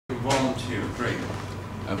volunteer, great.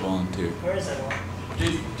 I volunteered. Where is it all?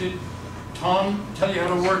 Did Tom tell you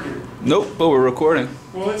how to work it? Nope, but we're recording.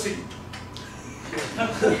 Well, let's see.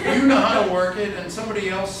 You know how to work it, and somebody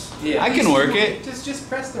else. Yeah. I can work it. Just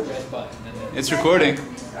press the red button. And then It's recording.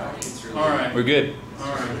 it's really All right. We're good.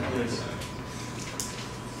 All right. Good.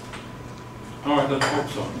 All right. Let's hope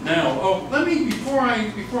so. Now, let me before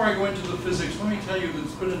I go into the physics, let me tell you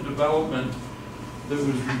there's been a development that was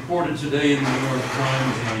reported today in the New York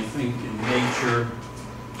Times, and I think in Nature,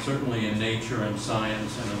 certainly in Nature and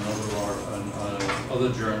Science, and in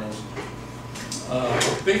other journals.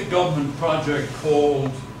 A big government project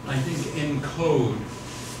called, I think, ENCODE,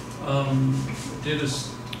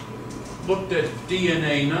 looked at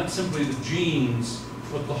DNA, not simply the genes,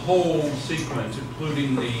 but the whole sequence,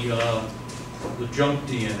 including the junk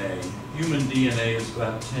DNA. Human DNA is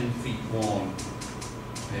about 10 feet long,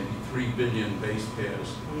 maybe 3 billion base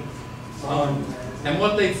pairs. And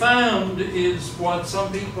what they found is what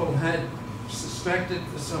some people had suspected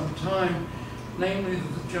for some time, namely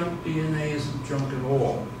that the junk DNA isn't junk at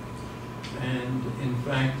all. And in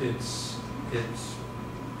fact, it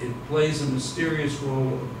plays a mysterious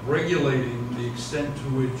role of regulating the extent to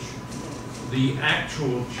which the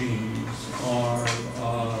actual genes are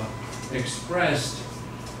expressed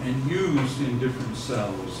and used in different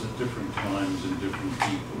cells at different times in different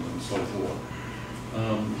people and so forth.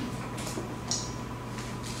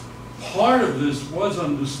 Part of this was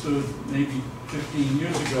understood maybe 15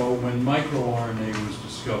 years ago when microRNA was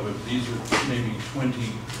discovered. These are maybe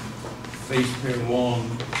 20 base pair long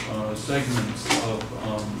segments of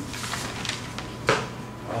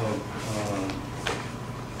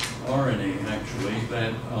RNA, actually,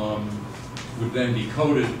 that would then be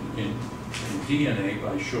coded in DNA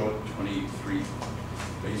by short 23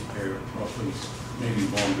 base pair, roughly, maybe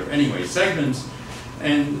longer. Anyway, segments,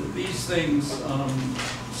 and these things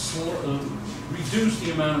reduce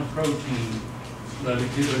the amount of protein that a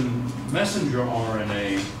given messenger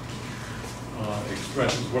RNA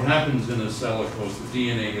expresses. What happens in a cell, of course, the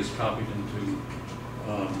DNA is copied into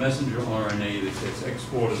messenger RNA that gets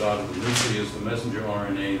exported out of the nucleus. The messenger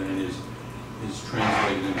RNA then is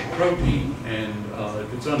translated into protein, and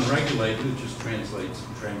if it's unregulated, it just translates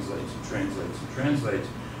and translates and translates and translates.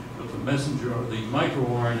 But the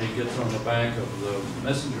microRNA gets on the back of the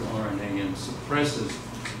messenger RNA and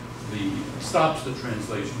stops the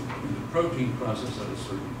translation in the protein process at a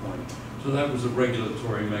certain point. So that was a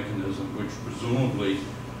regulatory mechanism which presumably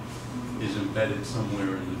is embedded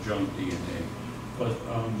somewhere in the junk DNA. But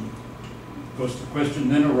of course the question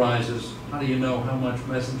then arises, how do you know how much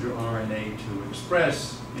messenger RNA to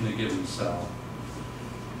express in a given cell?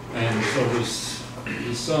 And so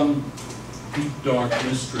there's some deep dark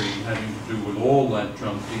mystery having to do with all that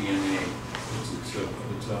junk DNA.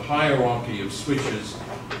 It's a hierarchy of switches.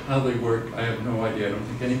 How they work, I have no idea. I don't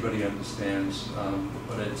think anybody understands,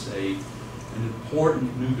 but it's an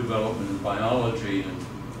important new development in biology, and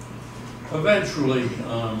eventually,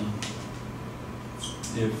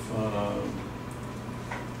 if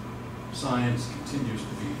science continues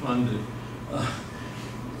to be funded,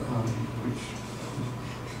 which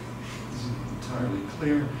isn't entirely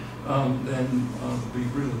clear, then there'll be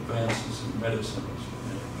real advances in medicine and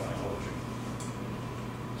in biology.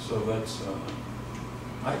 So that's.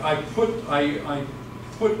 I put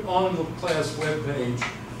on the class webpage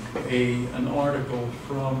an article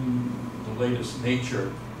from the latest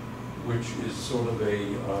Nature, which is sort of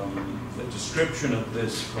a description of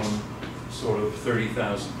this from sort of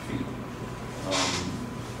 30,000 feet.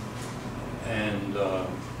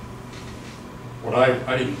 What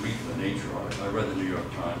I didn't read the Nature article, I read the New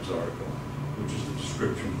York Times article, which is a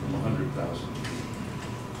description from 100,000 feet.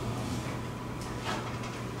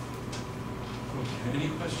 Okay, any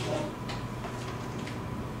questions?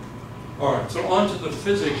 All right, so on to the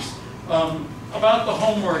physics. About the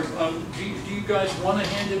homework, do you guys want to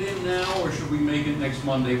hand it in now, or should we make it next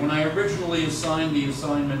Monday? When I originally assigned the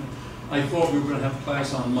assignment, I thought we were going to have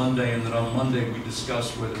class on Monday, and then on Monday we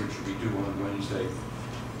discussed whether it should be due on Wednesday.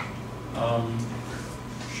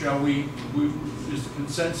 Shall we, is the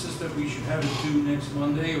consensus that we should have it due next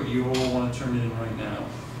Monday, or do you all want to turn it in right now?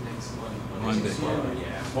 next Monday.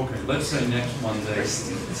 Yeah. Okay, let's say next Monday.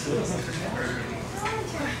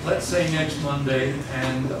 Let's say next Monday,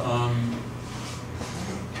 and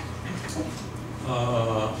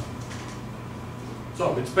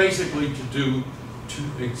so it's basically to do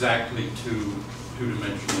exactly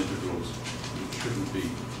two-dimensional integrals. It shouldn't be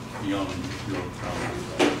beyond your power.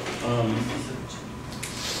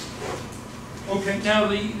 Okay, now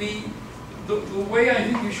the way I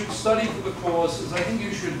think you should study for the course is I think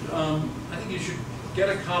you should get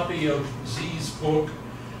a copy of Z's book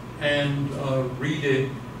and read it,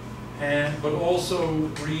 but also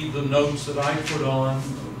read the notes that I put on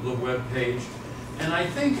the web page. And I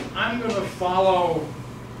think I'm going to follow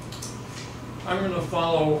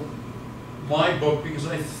my book, because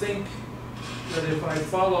I think that if I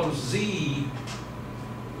follow Z,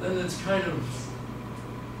 then it's kind of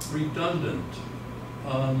redundant.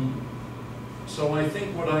 So I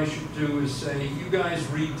think what I should do is say, you guys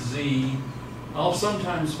read Z. I'll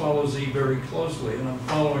sometimes follow Z very closely, and I'm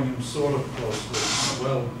following him sort of closely.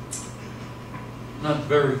 Well, not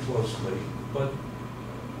very closely, but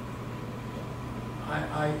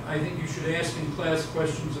I think you should ask in class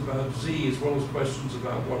questions about Z as well as questions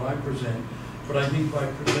about what I present. But I think by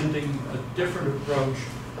presenting a different approach,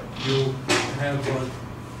 you'll have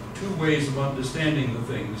two ways of understanding the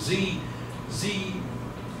thing. Z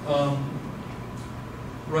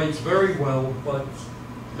writes very well, but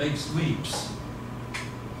makes leaps.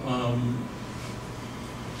 I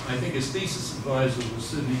think his thesis advisor was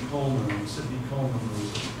Sidney Coleman, and Sidney Coleman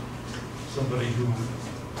was somebody who,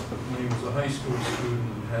 when he was a high school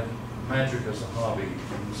student, had magic as a hobby,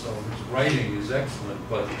 and so his writing is excellent,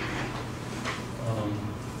 but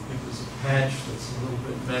if there's a patch that's a little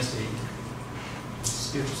bit messy, it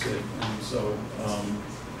skips it, and so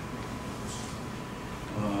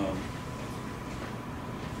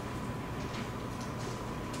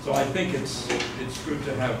so I think it's good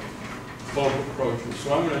to have both approaches.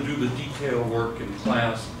 So I'm going to do the detail work in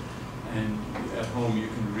class, and at home you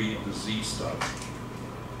can read the Z stuff.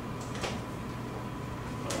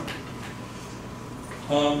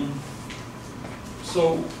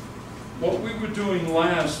 So what we were doing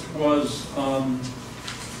last was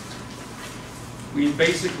we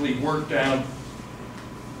basically worked out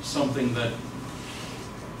something that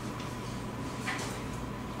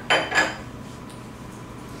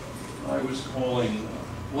I was calling,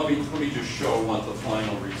 let me just show what the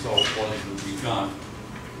final result was that we got.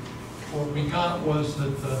 What we got was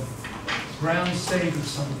that the ground state of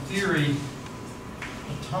some theory,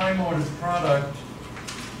 a time-ordered product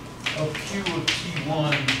of Q of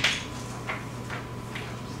T1,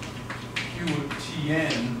 Q of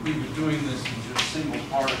Tn, we were doing this in just single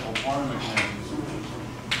particle quantum mechanics,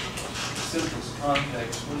 simplest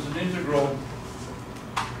context, was an integral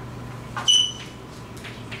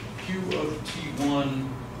Q of T1,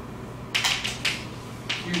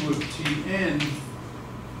 Q of Tn,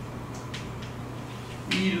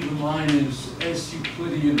 e to the minus s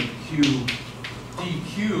Euclidean of Q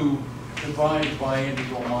dq divided by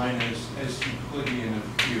integral minus s Euclidean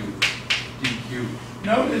of Q dq.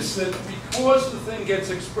 Notice that because the thing gets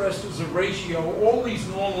expressed as a ratio, all these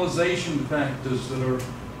normalization factors that are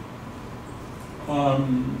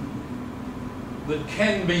that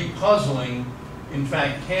can be puzzling, in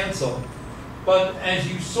fact, cancel. But as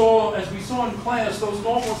we saw in class, those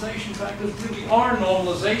normalization factors really are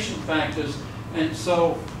normalization factors, and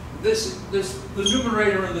so the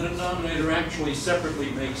numerator and the denominator actually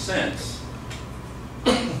separately make sense.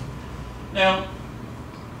 Now,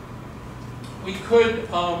 we could,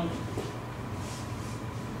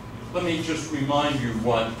 let me just remind you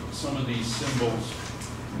what some of these symbols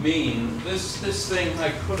mean. This thing,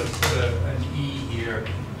 I could have put an E here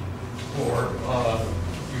for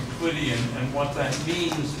Euclidean, and what that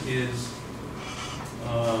means is,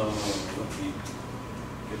 let me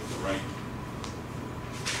get the right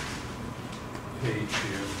page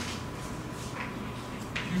here.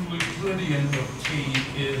 Q Euclidean of T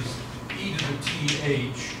is e to the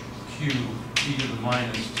th q e to the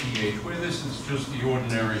minus th, where this is just the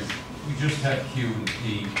ordinary, we just have q and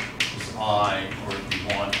p is I, or if you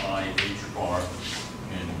want I h bar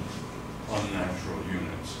in unnatural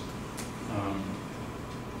units.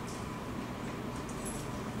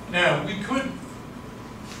 Now, we could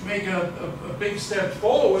make a big step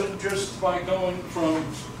forward just by going from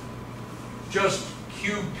just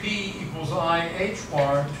QP equals I h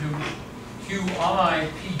bar to QI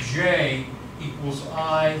Pj equals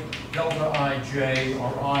I delta ij,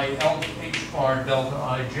 or I h bar delta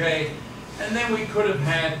ij. And then we could have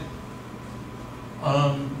had,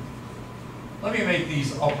 let me make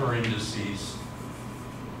these upper indices,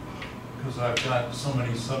 because I've got so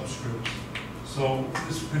many subscripts. So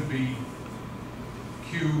this could be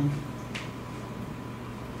Q,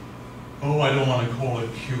 oh, I don't want to call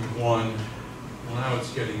it Q1. Well, now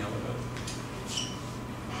it's getting a little bit.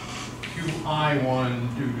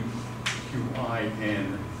 QI1 due to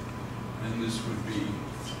QIN, and this would be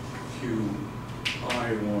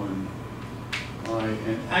QI1,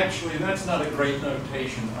 IN. Actually, that's not a great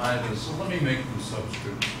notation either, so let me make them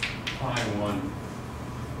subscripts. I1,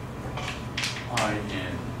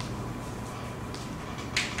 IN.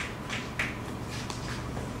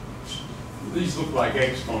 these look like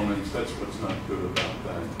exponents. That's what's not good about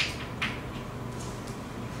that.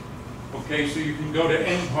 Okay, so you can go to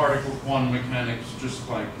n-particle quantum mechanics just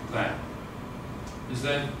like that. Is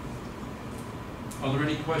that, are there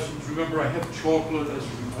any questions? Remember, I have chocolate, as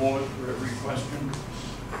we call it, for every question.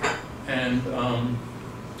 And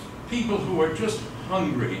people who are just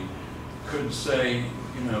hungry could say,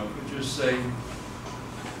 you know, could just say,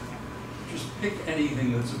 just pick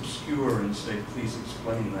anything that's obscure and say, please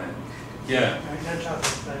explain that. Yeah. No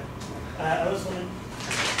chocolate, but I was wondering.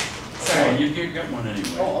 Sorry, you get one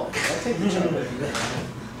anyway. Oh, I'll take the chocolate.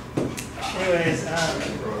 Anyways,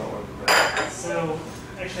 so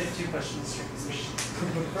actually I have two questions, strictly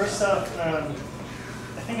speaking. First off, I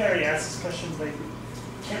think I already asked this question, but I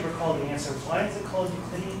can't recall the answer. Why is it called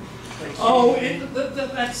Euclidean? Like, Oh,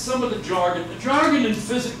 that's some of the jargon. The jargon in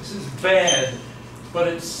physics is bad, but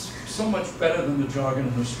it's so much better than the jargon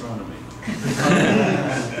in astronomy.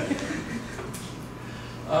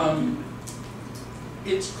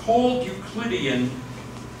 It's called Euclidean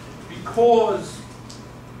because,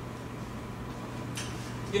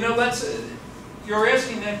 you know, you're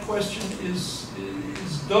asking that question is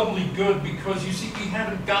doubly good because you see we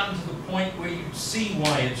haven't gotten to the point where you see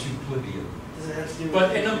why it's Euclidean. Does it have to do with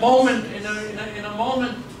But in a moment, in a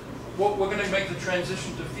moment, what we're going to make the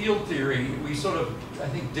transition to field theory. We sort of, I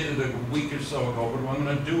think, did it a week or so ago, but I'm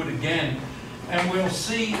going to do it again, and we'll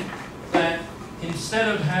see that instead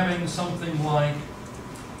of having something like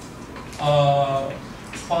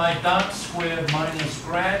phi dot squared minus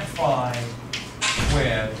grad phi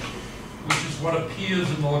squared, which is what appears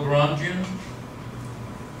in the Lagrangian,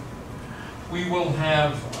 we will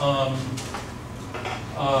have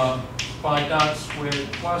phi dot squared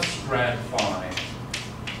plus grad phi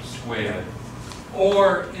squared.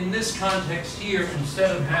 Or in this context here,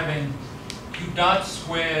 instead of having q dot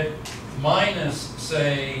squared minus,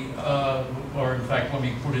 say, or in fact, let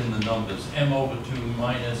me put in the numbers, m over 2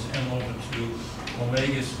 minus m over 2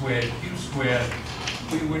 omega squared q squared,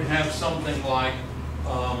 we would have something like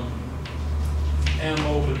m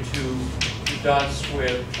over 2 q dot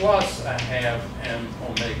squared plus a half m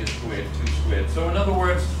omega squared q squared. So in other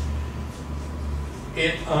words,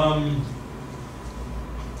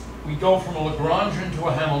 we go from a Lagrangian to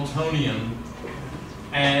a Hamiltonian,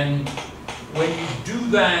 and when you do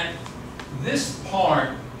that, this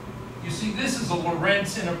part, you see, this is a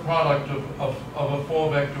Lorentz inner product of a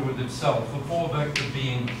 4-vector with itself, the 4-vector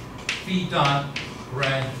being phi dot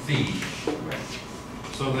grad phi.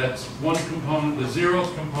 So that's one component, the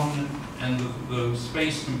zeroth component, and the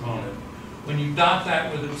space component. When you dot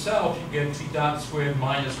that with itself, you get phi dot squared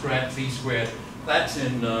minus grad phi squared. That's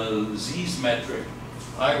in Z's metric.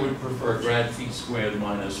 I would prefer grad phi squared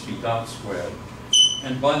minus phi dot squared.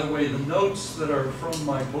 And by the way, the notes that are from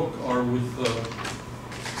my book are with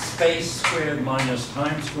space squared minus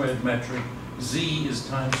time squared metric. Z is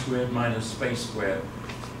time squared minus space squared.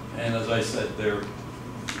 And as I said, they're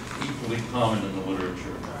equally common in the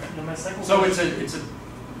literature. All right, now my second So question, it's a,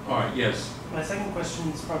 all right, yes. my second question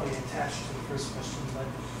is probably attached to the first question, but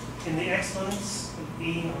in the exponents of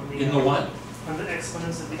E on the In the what? On the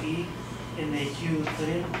exponents of the E in the Q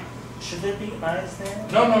Euclidean, should there be i's there?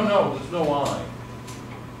 No, there's no I.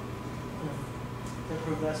 That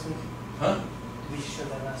proved last week. Huh? We showed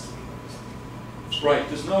that last week. Right,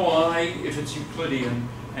 there's no I if it's Euclidean,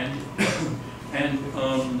 and and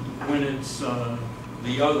when it's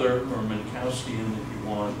the other, or Minkowskian if you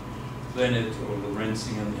want, then it's, or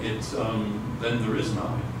Lorentzian, it's then there is an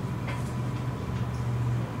I.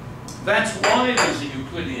 That's why there's a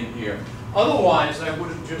Euclidean here. Otherwise, I would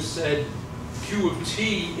have just said Q of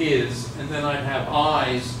T is, and then I'd have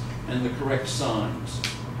I's and the correct signs.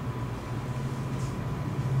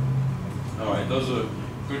 All right, those are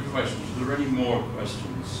good questions. Are there any more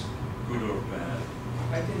questions, good or bad?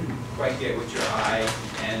 I didn't quite get what your I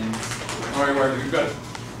and All right, we've got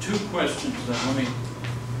two questions then. Let me.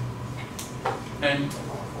 And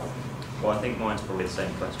Well, I think mine's probably the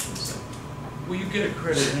same question, so. well, you get a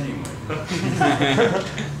credit anyway.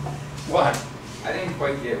 What? I didn't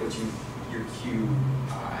quite get what your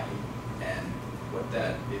QI and what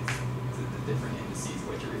that is, the different indices,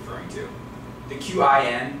 what you're referring to. The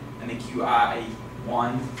QIN and the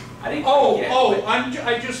QI1. I didn't quite get.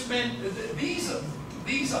 I just meant these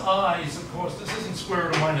i's. Of course, this isn't square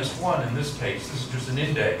root of minus 1 in this case. This is just an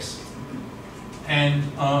index, and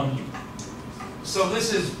so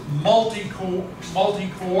this is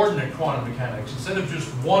multi-coordinate quantum mechanics. Instead of just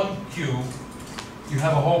one Q, you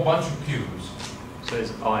have a whole bunch of Q's. So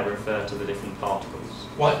does I refer to the different particles?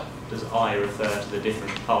 What? Does I refer to the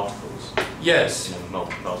different particles? Yes. In a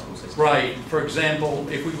multi-particle system. Right. For example,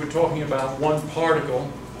 if we were talking about one particle,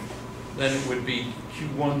 then it would be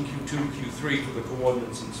Q1, Q2, Q3 for the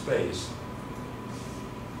coordinates in space.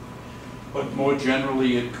 But more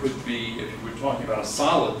generally, it could be, if you were talking about a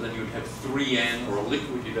solid, then you'd have 3n, or a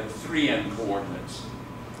liquid, you'd have 3n coordinates,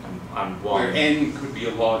 And where one, n could be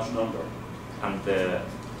a large number. and the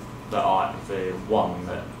one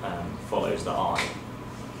that follows the I.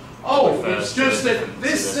 Oh, refers it's to the just that different-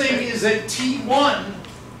 this to the thing thing. is at T1,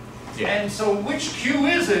 Yeah. and so which Q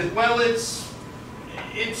is it? Well, it's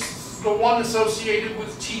the one associated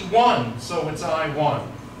with T1, so it's I1.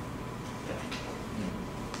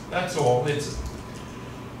 That's all.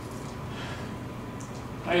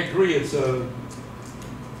 I agree, it's a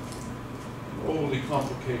overly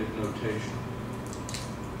complicated notation.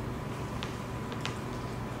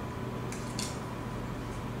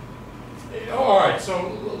 All right, so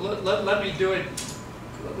let me do it,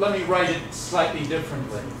 let me write it slightly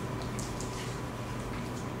differently.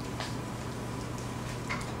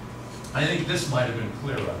 I think this might have been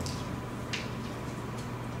clearer.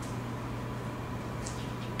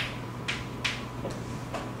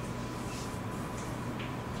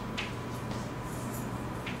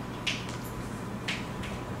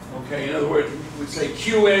 Okay, in other words, we would say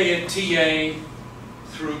QA at TA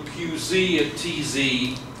through QZ at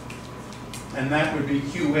TZ, and that would be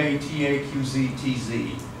QA, TA, QZ, TZ.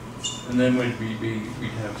 And then we'd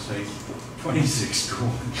have, say, 26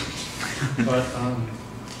 coordinates. But,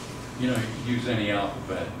 you know, you could use any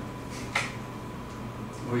alphabet.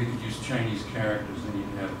 Or you could use Chinese characters and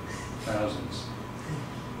you'd have thousands.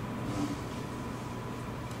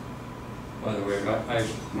 By the way,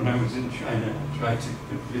 when I was in China, I tried to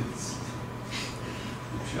convince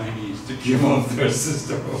the Chinese to give up their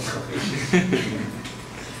system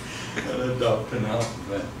and adopt an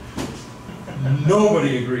alphabet.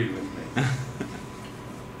 Nobody agreed with me.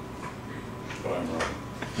 But I'm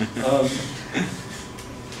wrong.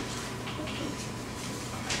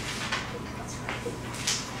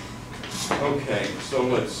 Okay, so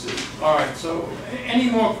let's see. All right, so any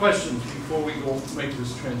more questions before we go make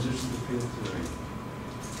this transition to field theory?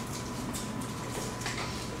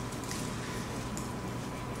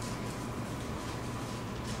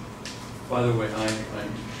 By the way, let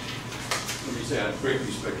me say I have great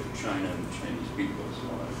respect for China and the Chinese people as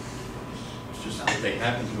well. It's just that they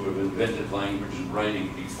happen to have invented language and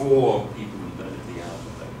writing before people invented the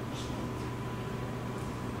alphabet. So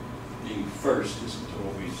being first isn't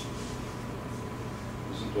always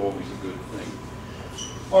a good thing.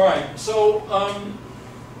 All right, so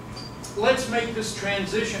let's make this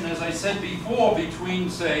transition, as I said before, between,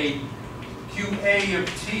 say, QA of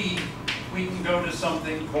T, we can go to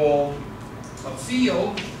something called a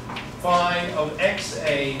field, phi of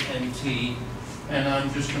XA and T, and I'm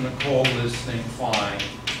just going to call this thing phi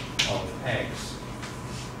of X.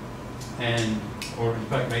 And, or in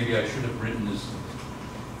fact, maybe I should have written this.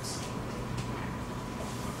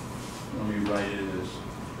 Let me write it as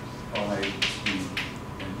phi T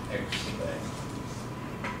and X of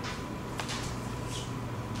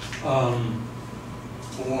A.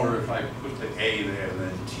 Or if I put the A there,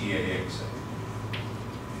 then TAXA.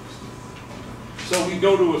 So we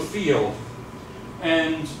go to a field,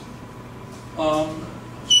 and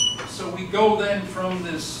so we go then from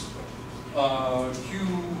this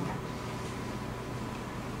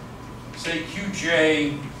say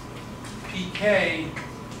QJ PK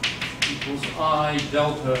equals I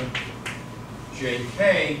delta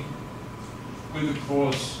JK with, of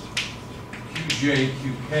course, QJ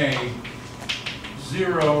QK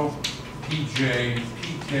 0 PJ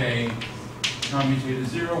PK commutator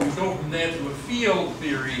 0. We go from there to a field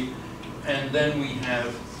theory, and then we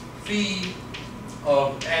have phi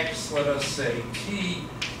of X, let us say T,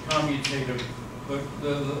 commutator,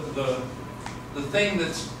 the thing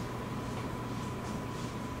that's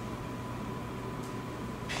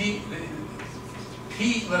P,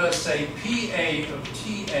 let us say PA of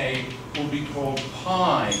TA will be called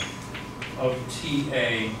pi of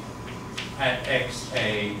TA at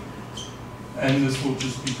XA, and this will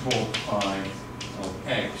just be called pi of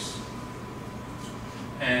X.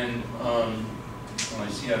 And I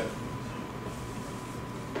see I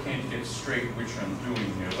can't get straight which I'm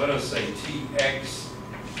doing here. Let us say Tx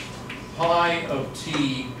pi of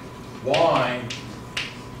T y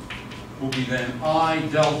will be then I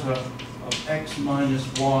delta of X minus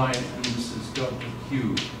Y, and this is delta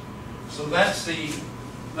Q. So that's the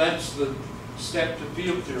step to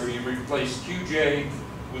field theory. You replace QJ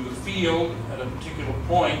with a field at a particular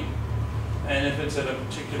point, and if it's at a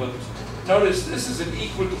particular, notice this is an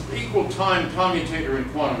equal time commutator in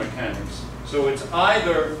quantum mechanics. So it's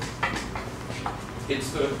either the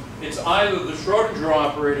Schrodinger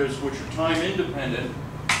operators, which are time independent,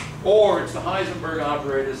 or it's the Heisenberg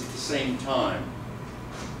operators at the same time.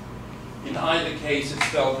 In either case,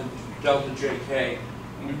 it's delta JK.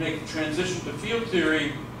 When we make the transition to field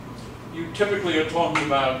theory, you typically are talking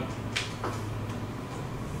about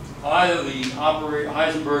either the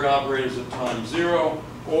Heisenberg operators at time 0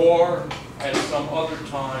 or at some other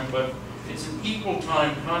time, but it's an equal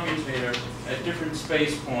time commutator at different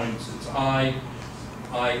space points. It's I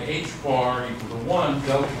h bar equal to 1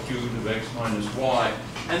 delta cubed of x minus y.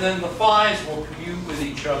 And then the phi's will commute with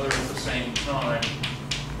each other at the same time.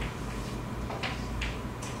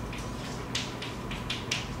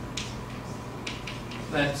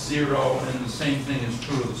 That's 0, and the same thing is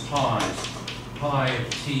true of the pi's. Pi of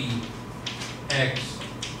t x,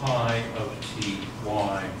 pi of t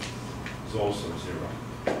y is also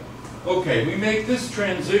 0. Okay, we make this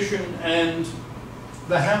transition, and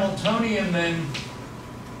the Hamiltonian then,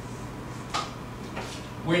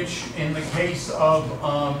 which in the case of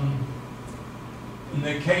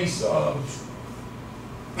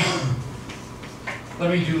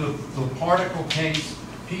let me do the particle case,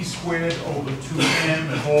 p squared over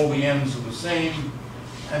 2m if all the m's are the same,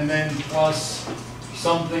 and then plus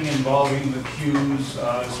something involving the q's,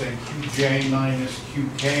 say qj minus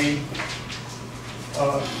qk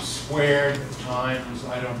squared times,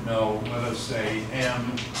 I don't know, let us say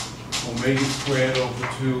m omega squared over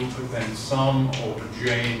 2, but then sum over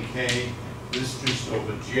j and k, this just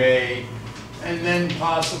over j, and then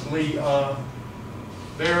possibly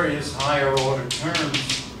various higher order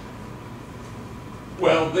terms.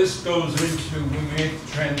 Well, this goes into, when we make the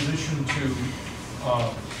transition to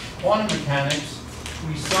quantum mechanics,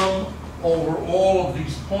 we sum over all of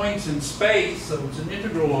these points in space, so it's an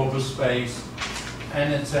integral over space,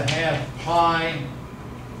 and it's a half pi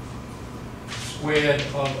squared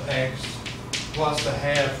of x plus a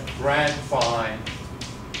half grad phi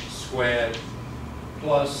squared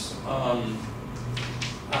plus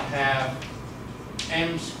a half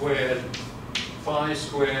m squared phi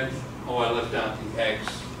squared, oh, I left out the x,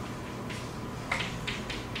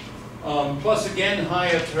 plus again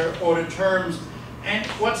higher order terms. And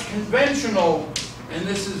what's conventional, and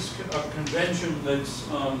this is a convention that's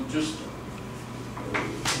just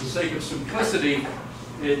for the sake of simplicity,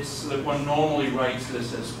 it's that one normally writes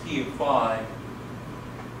this as p of phi.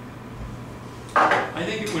 I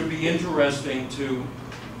think it would be interesting to,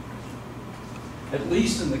 at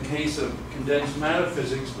least in the case of condensed matter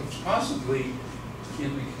physics, but possibly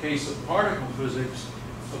in the case of particle physics,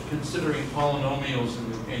 of considering polynomials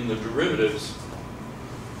in the derivatives.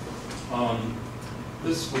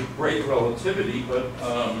 This would break relativity, but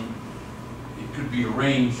it could be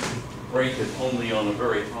arranged to break it only on a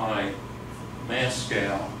very high mass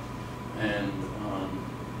scale, and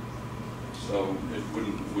so it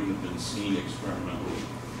wouldn't have been seen experimentally.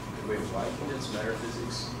 Wait, why condensed matter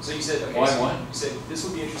physics? So you said, okay, Why so what? you said this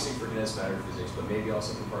would be interesting for condensed matter physics, but maybe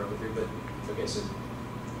also for particle theory. But okay, so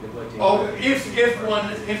neglecting. Oh, if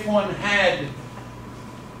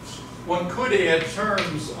one could add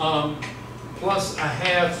terms plus a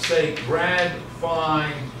half, say, grad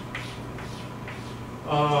phi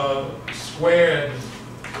squared.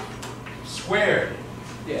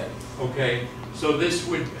 Yeah. Okay, so this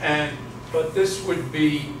would add, but this would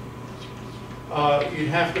be, you'd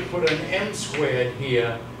have to put an m squared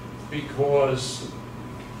here because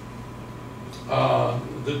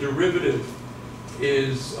the derivative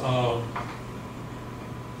is 1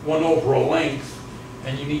 over a length,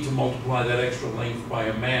 and you need to multiply that extra length by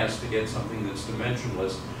a mass to get something that's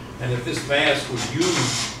dimensionless. And if this mass was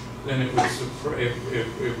used, then it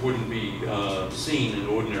wouldn't be seen in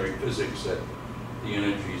ordinary physics at the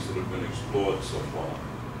energies that have been explored so far.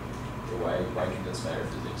 Why condensed matter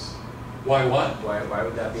physics? Why what? Why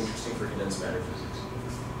would that be interesting for condensed matter physics?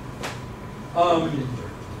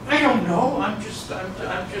 I don't know. I'm just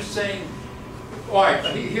saying. All right.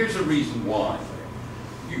 Here's a reason why.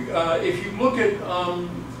 If you look at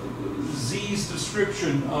Z's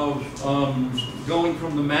description of going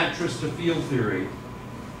from the mattress to field theory,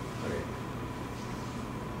 Okay.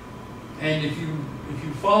 and if you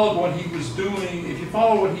followed what he was doing, if you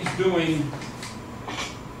follow what he's doing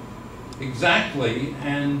exactly,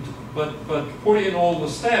 but put in all the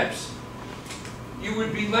steps, you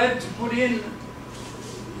would be led to put in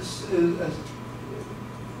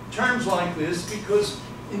terms like this, because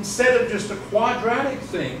instead of just a quadratic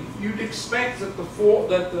thing, you'd expect that the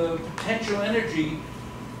potential energy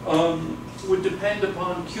would depend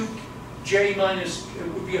upon qj minus, it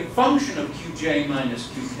would be a function of qj minus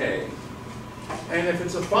qk. And if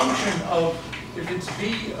it's a function of, if it's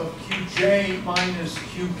v of qj minus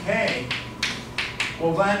qk,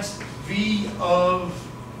 well, that's v of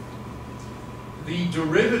the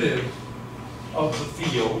derivative of the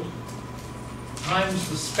field times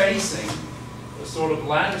the spacing, the sort of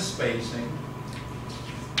lattice spacing.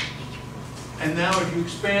 And now if you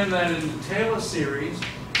expand that into Taylor series,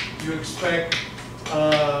 you expect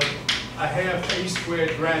a half a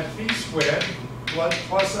squared grad phi squared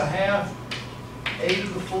plus a half a to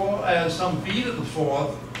the fourth, some b to the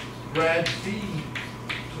fourth grad phi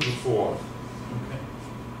to the fourth. Okay.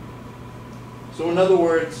 So in other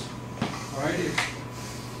words, all right,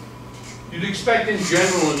 you'd expect in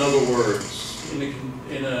general, in other words,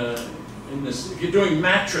 in this, if you're doing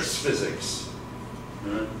mattress physics,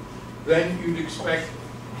 then you'd expect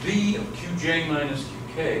v of qj minus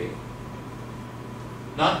qk,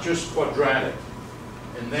 not just quadratic.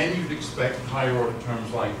 And then you'd expect higher order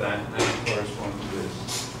terms like that, and that would correspond to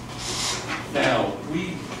this. Now,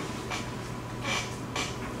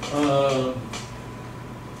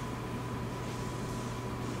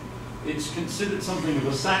 it's considered something of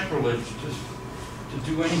a sacrilege to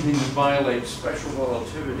do anything that violates special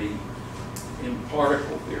relativity in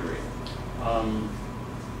particle theory.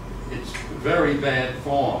 It's very bad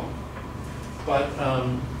form. But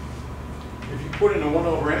if you put in a 1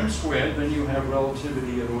 over m squared, then you have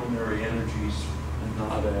relativity at ordinary energies and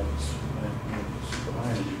not at super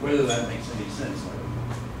high energy. Whether that makes any sense, I don't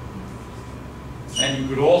know. And you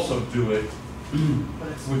could also do it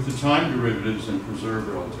with the time derivatives and preserve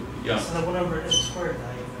relativity. Yeah. So the 1 over m squared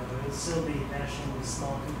value, though, it would still be vanishingly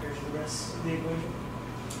small compared to the rest of the equation?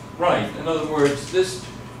 Right. In other words, this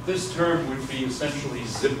term would be essentially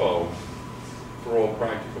Zippo for all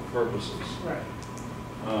practical purposes. Right.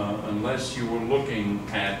 Unless you were looking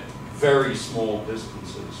at very small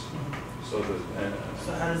distances. Mm-hmm. So that.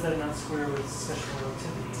 So how does that not square with special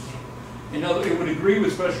relativity? It would agree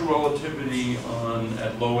with special relativity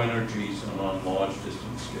at low energies and on large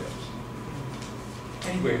distance scales.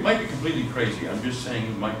 Anyway, it might be completely crazy. I'm just saying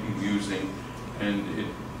it might be amusing, and it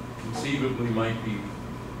conceivably might be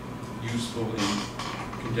useful in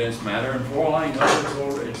condensed matter. And for all I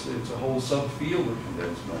know, it's a whole subfield of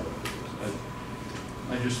condensed matter.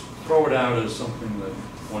 I just throw it out as something that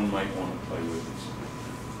one might want to play with.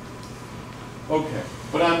 Okay,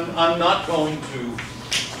 but I'm not going to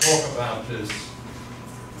talk about this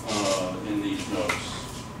in these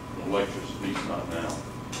notes, the lectures, at least not now.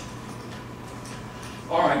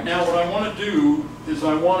 All right, now what I want to do is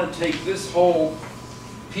I want to take this whole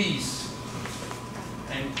piece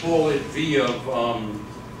and call it V of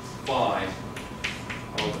phi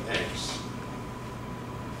of x.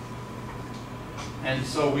 And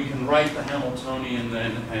so we can write the Hamiltonian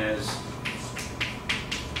then as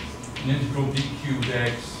an integral d cubed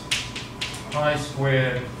x pi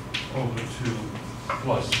squared over 2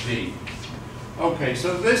 plus v. Okay,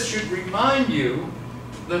 so this should remind you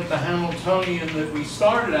that the Hamiltonian that we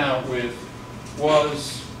started out with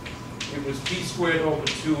was p squared over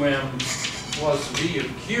 2m plus v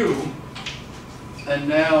of q, and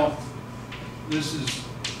now this is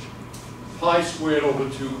pi squared over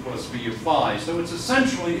 2 plus v of phi. So it's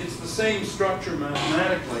essentially, it's the same structure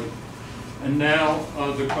mathematically. And now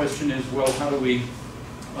the question is, well, how do we,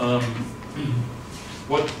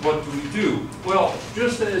 what do we do? Well,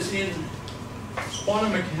 just as in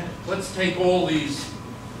quantum mechanics, let's take all these,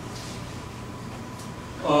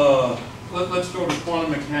 let's go to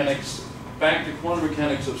quantum mechanics, back to quantum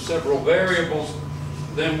mechanics of several variables.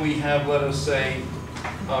 Then we have, let us say,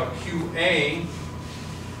 QA,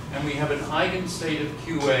 and we have an eigenstate of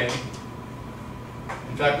QA.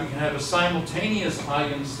 In fact, we can have a simultaneous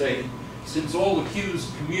eigenstate. Since all the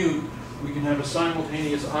Q's commute, we can have a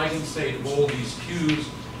simultaneous eigenstate of all these Q's,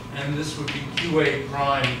 and this would be QA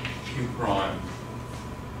prime, Q prime.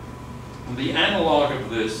 And the analog of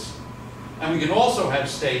this, and we can also have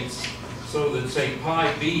states so that, say,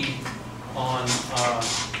 pi b on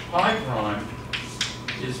pi prime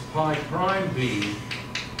is pi prime b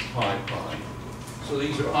pi prime. So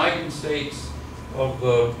these are eigenstates of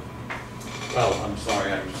the, well, I'm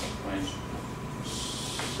sorry, I'm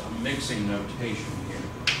mixing notation here.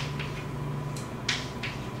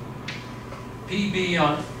 PB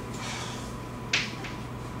on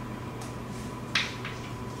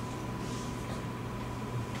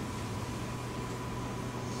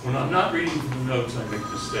when I'm not reading from the notes, I make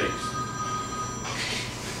mistakes.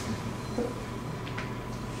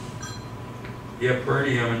 Yeah,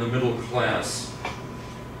 Bernie, I'm in the middle class.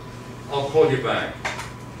 I'll call you back.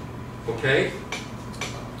 Okay?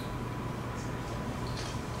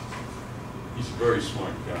 He's a very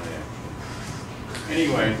smart guy, actually.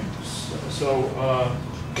 Anyway, so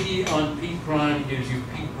P on P prime gives you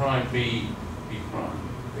P prime B, P prime.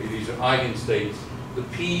 Okay, these are eigenstates The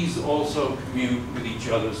p's also commute with each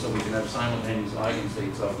other, so we can have simultaneous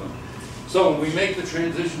eigenstates of them. So when we make the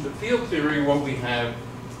transition to field theory, what we have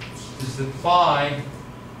is that phi,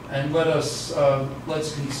 and let's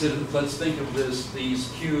think of these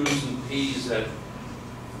q's and p's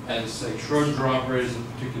as say Schrodinger operators at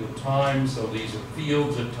particular times. So these are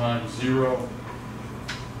fields at time 0.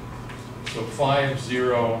 So phi of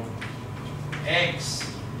 0,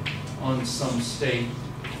 x on some state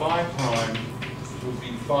phi prime will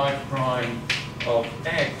be phi prime of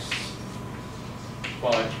x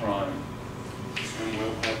phi prime. And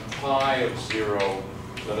we'll have pi of 0,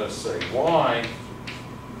 let us say y,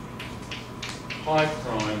 pi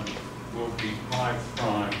prime will be pi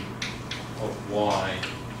prime of y,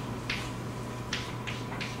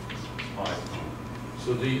 pi prime.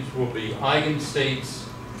 So these will be eigenstates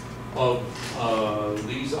of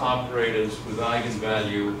these operators with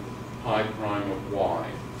eigenvalue pi prime of y.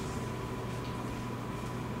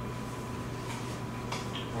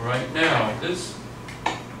 All right, now this,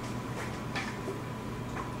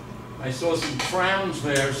 I saw some frowns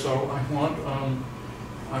there, so I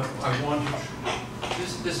want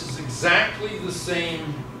this is exactly the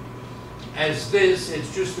same as this. It's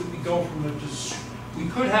just that we go from we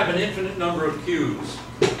could have an infinite number of q's.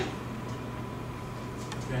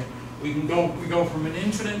 Okay, we go from an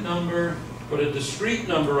infinite number, but a discrete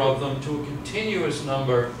number of them, to a continuous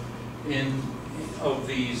number of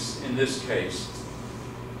these in this case.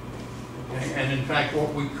 Okay, and in fact,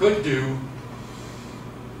 what we could do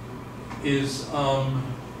is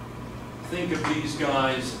think of these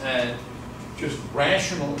guys as just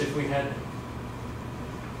rational. If we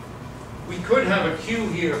could have a q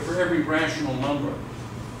here for every rational number.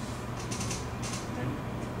 Okay.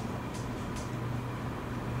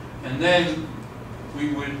 And then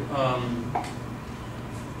we would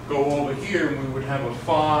go over here and we would have a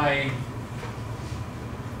phi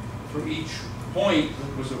for each point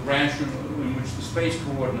that was a rational, in which the space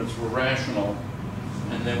coordinates were rational,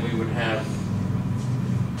 and then we would have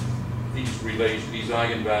these relations, these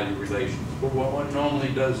eigenvalue relations. But what one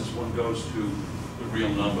normally does is one goes to the real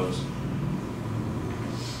numbers.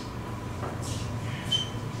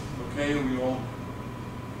 Okay, are we all,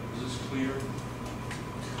 is this clear?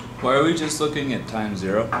 Why are we just looking at time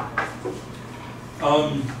 0?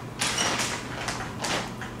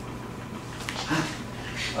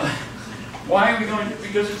 Why are we going to?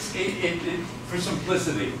 Because it's for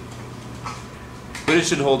simplicity. But it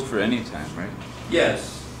should hold for any time, right?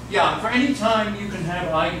 Yes. Yeah, for any time you can have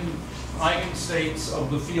eigenstates of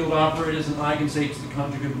the field operators and eigenstates of the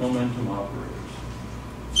conjugate momentum operators.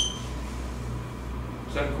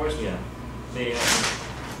 Is that a question? Yeah. The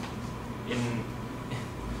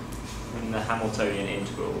in the Hamiltonian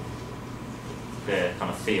integral, the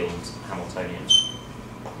kind of field Hamiltonian,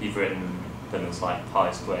 you've written them as like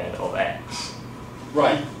pi squared of x.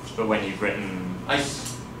 Right. But when you've written, I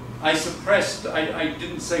suppressed. I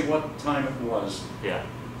didn't say what time it was. yeah.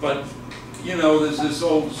 But you know, there's this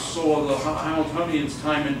old saw, the Hamiltonian's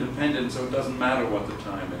time independent, so it doesn't matter what the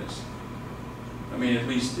time is. I mean, at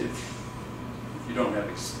least if you don't have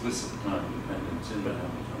explicit time dependence in the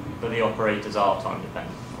Hamiltonian. But the operators are time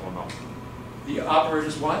dependent, or not? The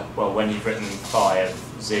operators what? Well, when you've written phi of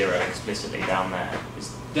 0 explicitly down there,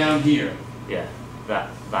 is Down here. yeah, that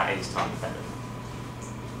is time dependent.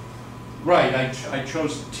 Right, I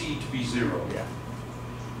chose t to be 0. Yeah.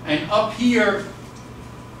 And up here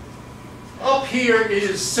it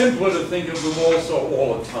is simpler to think of them also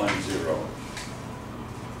all at time 0.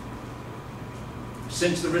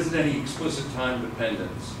 Since there isn't any explicit time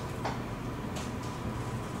dependence.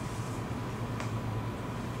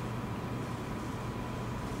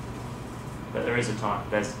 But there is a time.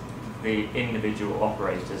 There's the individual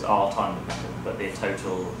operators are time dependent, but the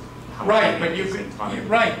total. Right, but you is can in time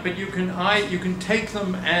right, but you can take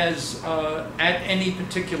them as at any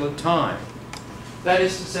particular time. That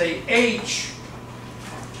is to say, h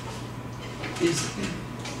is,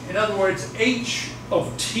 in other words, h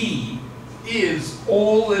of t is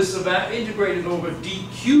all this about integrated over d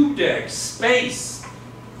cubed x space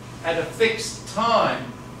at a fixed time,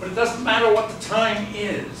 but it doesn't matter what the time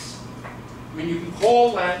is. I mean, you can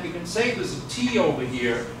call that, you can say there's a t over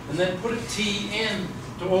here, and then put a t in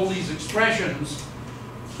to all these expressions,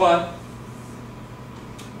 but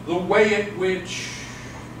the way in which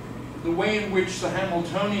the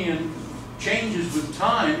Hamiltonian changes with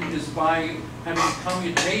time is by having a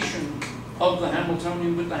commutation of the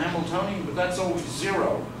Hamiltonian with the Hamiltonian, but that's always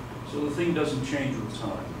 0, so the thing doesn't change with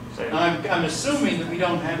time. So Now, I'm assuming that we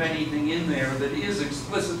don't have anything in there that is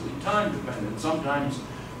explicitly time dependent. Sometimes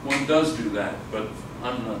one does do that, but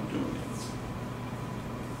I'm not doing it.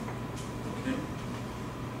 Okay.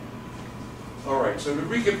 All right, so to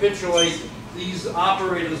recapitulate these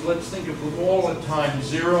operators, let's think of them all at time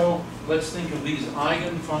 0. Let's think of these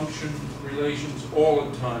eigenfunction relations all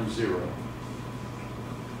at time 0.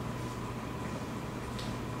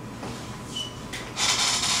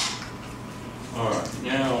 All right,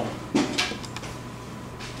 now,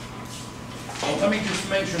 let me just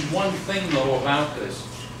mention one thing, though, about this.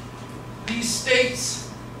 These states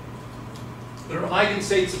that are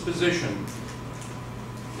eigenstates of position,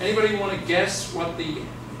 anybody want to guess what the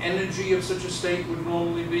energy of such a state would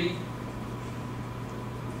normally be?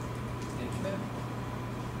 Infinite?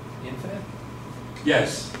 Infinite?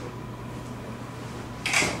 Yes.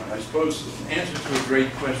 I suppose the answer to a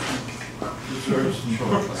great question deserves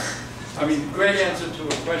chocolate. I mean, great answer to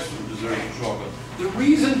a question deserves chocolate. The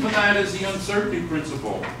reason for that is the uncertainty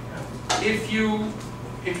principle. If you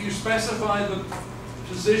specify the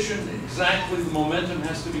position exactly, the momentum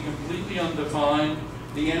has to be completely undefined.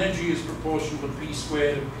 The energy is proportional to p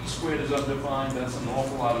squared. If p squared is undefined, that's an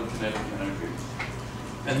awful lot of kinetic energy.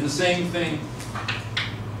 And the same thing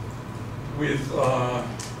with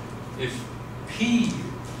if p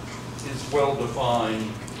is well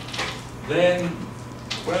defined, then,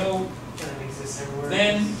 well, Kind of exists everywhere.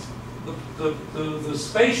 then the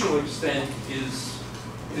spatial extent is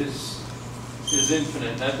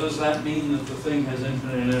infinite. Now, does that mean that the thing has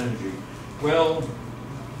infinite energy? Well,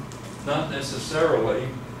 not necessarily.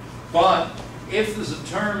 But if there's a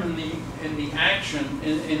term in the action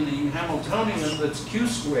in the Hamiltonian that's q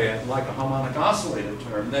squared, like a harmonic oscillator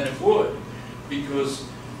term, then it would, because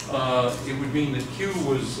it would mean that q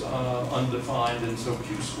was undefined, and so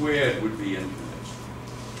q squared would be infinite.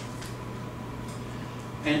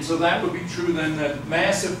 And so that would be true then that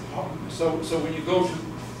massive, so when you go to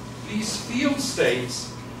these field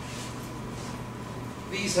states,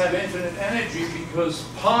 these have infinite energy because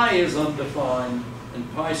pi is undefined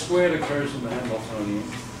and pi squared occurs in the Hamiltonian.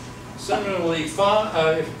 Similarly,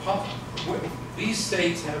 these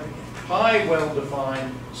states have pi well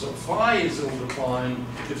defined, so phi is ill defined.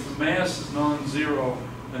 If the mass is non-zero,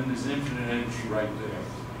 then there's infinite energy right there.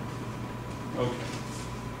 Okay.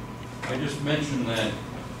 I just mentioned that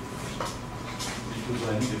because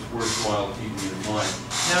I think it's worthwhile keeping it in mind.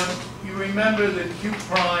 Now, you remember that q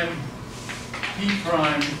prime, p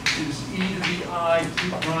prime is e to the I,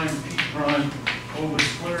 q prime, p prime over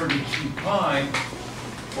square root of 2 pi.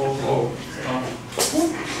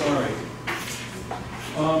 Sorry.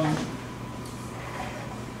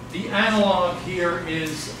 The analog here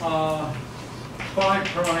is phi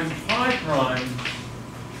prime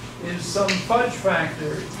is some fudge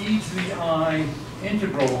factor e to the I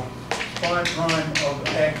integral phi prime of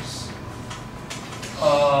x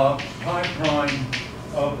pi prime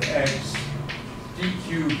of x d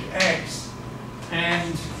cubed x,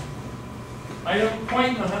 and I don't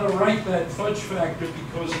quite know how to write that fudge factor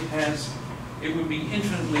because it would be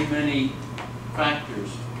infinitely many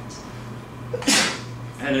factors,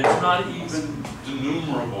 and it's not even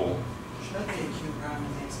denumerable. Should that be a q prime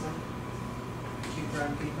and x one? Q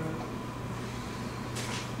prime, p prime?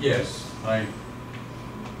 Yes, I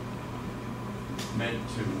meant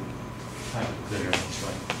to have it there,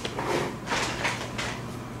 but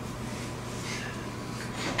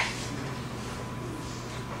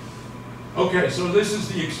okay, so this is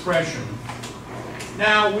the expression.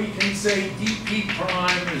 Now we can say dp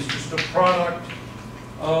prime is just a product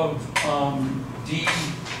of d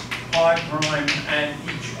pi prime and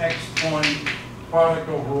each x point, product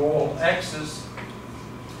over all x's.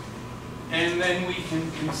 And then we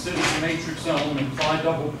can consider the matrix element phi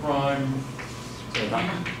double prime. So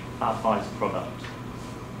that phi is a product.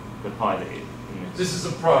 The pi that you This is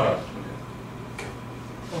a product.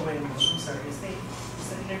 Oh, wait a minute, I'm sorry, is the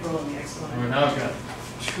integral in the All right, exponent? now I've got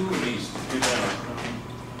 2 of these to give out.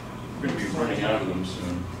 We're going to be running out of them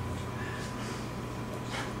soon.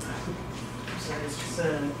 I'm sorry, it's just, I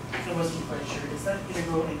wasn't quite sure, is that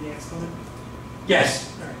integral in the exponent?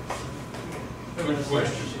 Yes. All right. Have a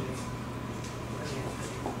question.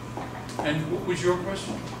 And what was your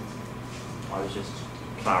question? I was just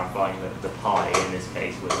clarifying that the pi in this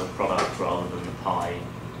case was a product rather than the pi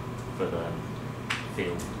for the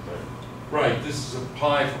field. Right, this is a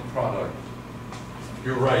pi for product.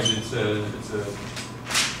 You're right, it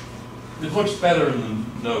looks better in the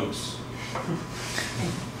notes.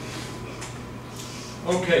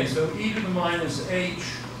 Okay, so e to the minus h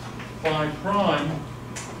phi prime,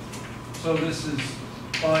 so this is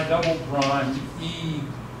phi double prime e,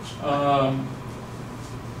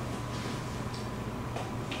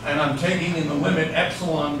 and I'm taking in the limit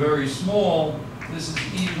epsilon very small. This is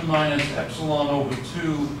e to the minus epsilon over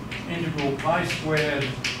 2 integral pi squared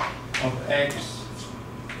of x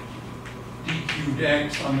d cubed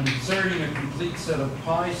x, I'm inserting a complete set of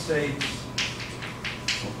pi states,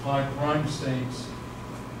 or pi prime states,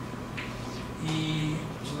 e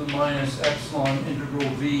to the minus epsilon integral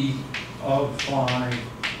v of phi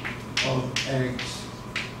of x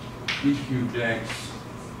d cubed x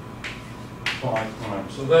phi prime.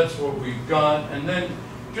 So that's what we've got. And then,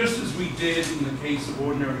 just as we did in the case of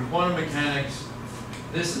ordinary quantum mechanics,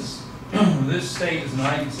 this is this state is an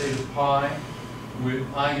eigenstate of pi with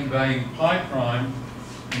eigenvalue pi prime,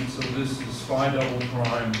 and so this is phi double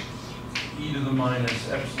prime e to the minus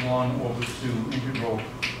epsilon over 2 integral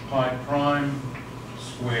pi prime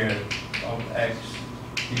squared of x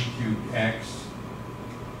d cubed x,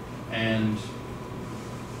 and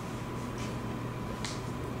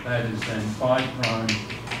that is then phi prime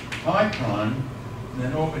pi prime. And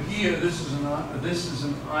then over here, this is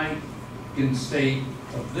an eigenstate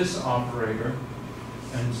of this operator,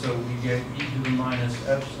 and so we get e to the minus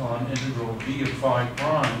epsilon integral v of phi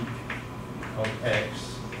prime of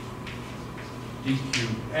x d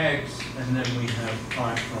cubed x, and then we have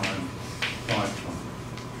phi prime phi prime.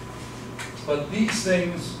 But these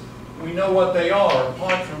things, we know what they are,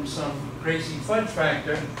 apart from some crazy fudge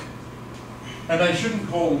factor. And I shouldn't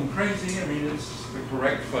call them crazy. I mean, it's the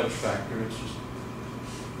correct fudge factor. It's just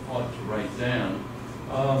hard to write down.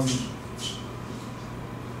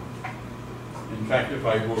 In fact, if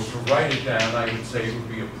I were to write it down, I would say it would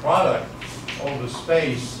be a product over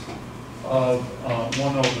space of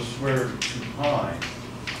 1 over the square root of 2 pi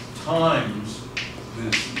times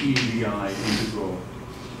this e to the I integral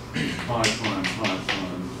pi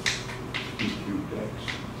prime d cubed x.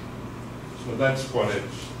 So that's what it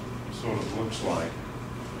sort of looks like.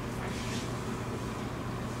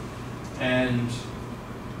 And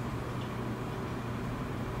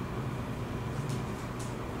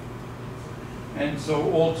so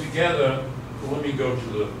altogether, well, let me go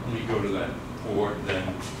to that board then.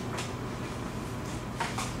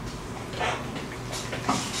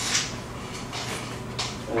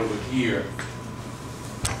 Over here.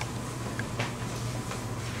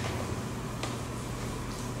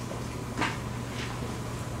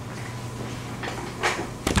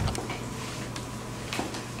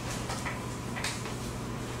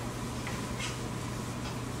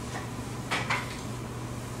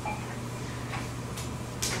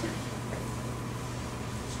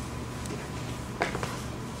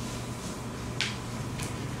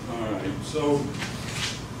 So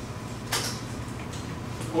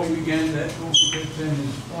what we get then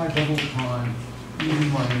is phi double prime e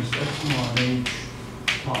minus epsilon h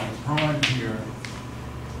pi prime here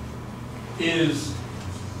is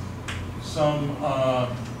some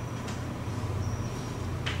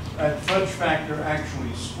that fudge factor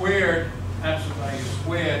actually squared, absolute value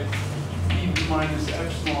squared, e minus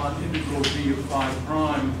epsilon integral v of phi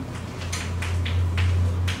prime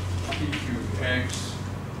d cubed x,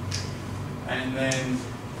 and then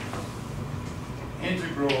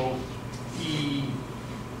integral e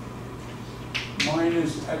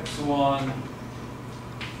minus epsilon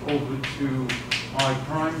over 2 I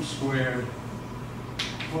prime squared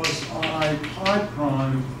plus I pi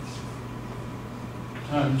prime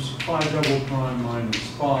times phi double prime minus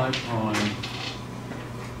phi prime,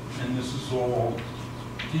 and this is all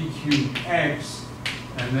d cubed x,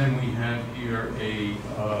 and then we have here a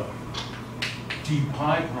d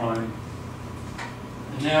pi prime.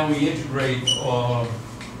 And now we integrate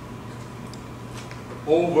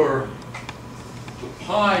over the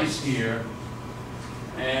pi's here,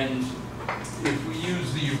 and if we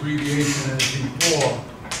use the abbreviation as before,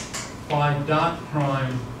 phi dot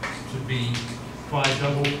prime to be phi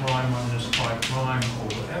double prime minus phi prime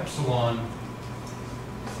over epsilon,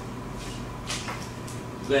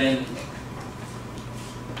 then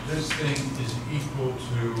this thing is equal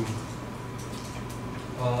to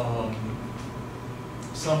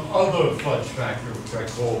some other fudge factor, which I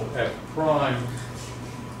call f prime,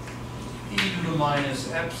 e to the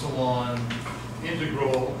minus epsilon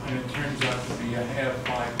integral, and it turns out to be a half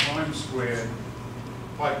phi prime squared,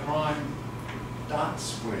 phi prime dot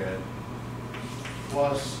squared,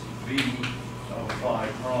 plus v of phi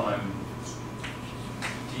prime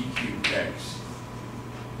d cubed x.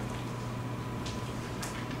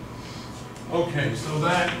 Okay, so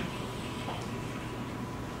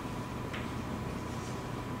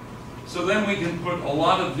then we can put a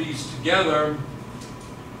lot of these together,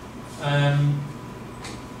 and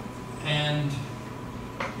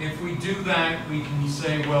if we do that, we can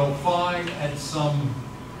say, well, phi at some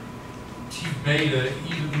t beta e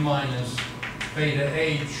to the minus beta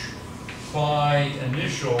h phi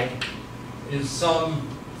initial is some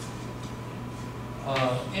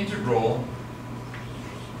integral,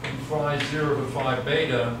 and phi 0 to phi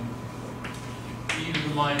beta, e to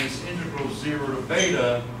the minus integral 0 to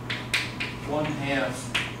beta, 1/2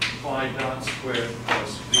 phi dot squared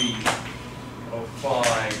plus v of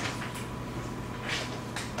phi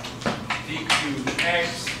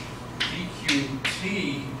dqx dqt,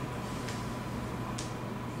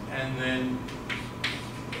 and then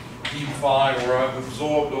d phi, where I've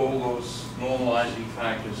absorbed all those normalizing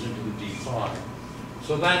factors into the d phi.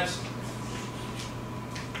 So that's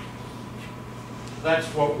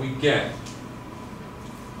what we get.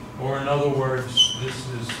 Or in other words, this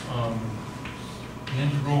is the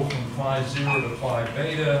integral from phi 0 to phi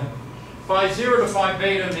beta. Phi 0 to phi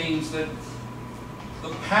beta means that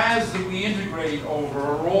the paths that we integrate over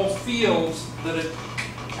are all fields that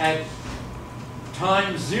at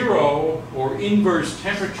time 0, or inverse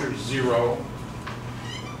temperature 0,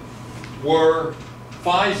 were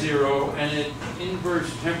phi 0, and at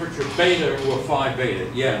inverse temperature beta were phi beta.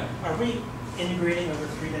 Yeah. Are we integrating over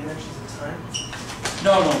 3 dimensions of time?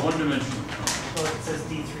 No, 1 dimension. Well, it says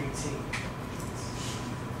d3t.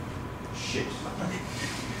 Shit.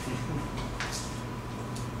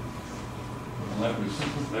 Well,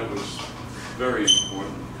 that was very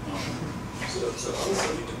important. So on the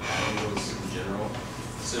subject of path integrals in general,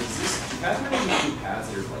 so do path integrals include paths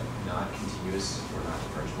that are like not continuous or not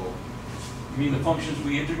differentiable? You mean the functions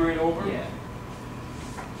we integrate over? Yeah.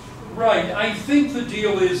 Right. I think the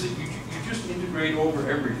deal is that you just integrate over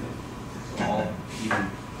everything. So all even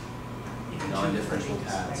Even non-differential two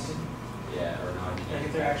paths. disconnected? Yeah, or Like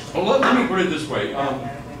if non-differential they're paths. actually. Well, let me put it this way.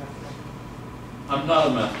 Mathematically. I'm not a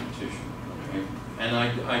mathematician, okay? And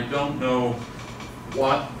I don't know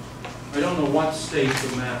what state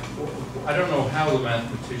the math, I don't know how the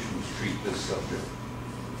mathematicians treat this subject.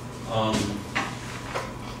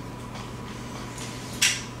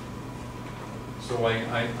 So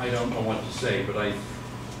I don't know what to say, but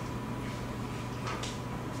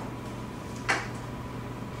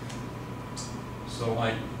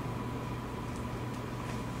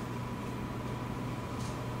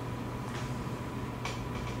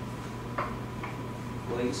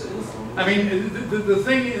Well, you said in the form. I mean, the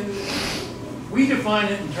thing is, we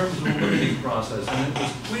define it in terms of a limiting process, and it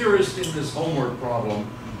was clearest in this homework problem,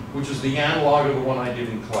 which is the analog of the one I did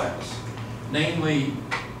in class. Namely,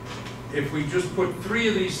 if we just put 3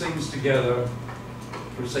 of these things together,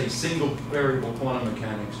 for say single variable quantum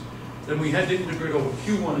mechanics, then we had to integrate over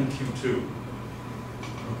Q1 and Q2.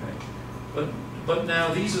 Okay. But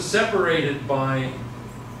now these are separated by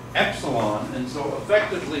epsilon, and so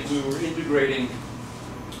effectively we were integrating.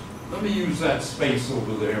 Let me use that space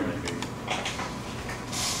over there, maybe.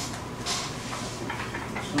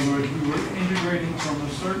 So we were integrating from a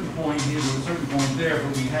certain point here to a certain point there,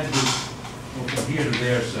 but we had this, well, from here to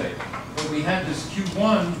there, say. But we had this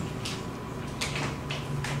Q1,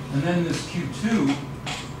 and then this Q2,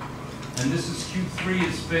 and this is Q3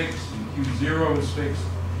 is fixed, and Q0 is fixed.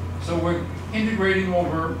 So we're integrating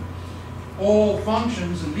over all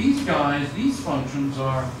functions, and these guys, these functions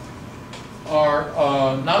are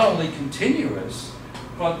not only continuous,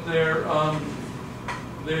 but they're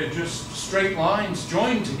just straight lines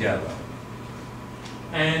joined together.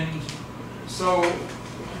 And so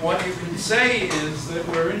what you can say is that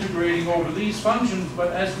we're integrating over these functions,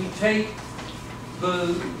 but as we take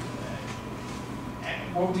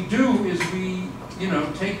what we do is we,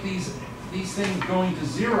 take these things going to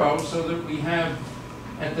 0, so that we have,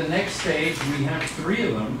 at the next stage, we have 3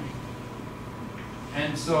 of them.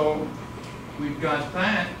 And so we've got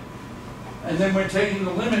that. And then we're taking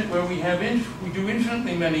the limit where we do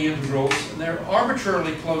infinitely many integrals, and they're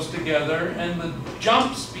arbitrarily close together, and the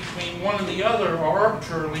jumps between one and the other are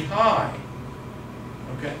arbitrarily high.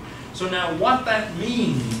 Okay? So now what that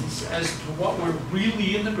means as to what we're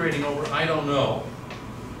really integrating over, I don't know.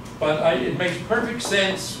 But it makes perfect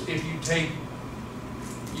sense if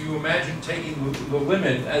you imagine taking the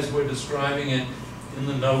limit as we're describing it in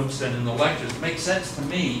the notes and in the lectures. It makes sense to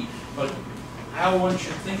me, but how one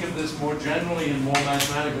should think of this more generally and more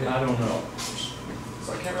mathematically, I don't know.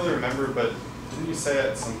 So I can't really remember, but didn't you say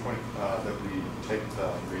at some point that we take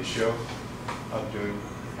the ratio of doing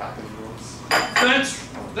path integrals?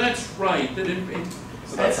 That's right. That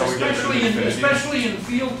So that's how we get rid of infinity. especially in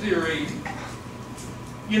field theory,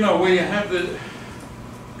 where you have the.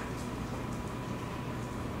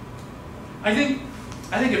 I think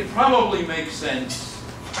it probably makes sense.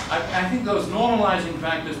 I think those normalizing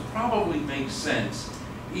factors probably make sense,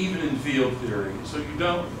 even in field theory. So you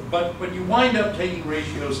don't, but you wind up taking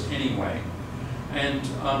ratios anyway. And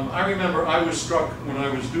I remember I was struck when I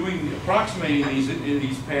was approximating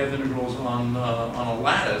these path integrals on a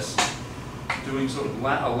lattice, doing sort of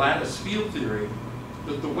a lattice field theory.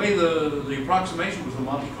 But the way the approximation was a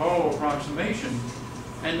Monte Carlo approximation,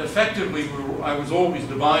 and effectively I was always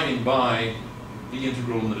dividing by the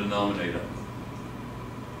integral in the denominator.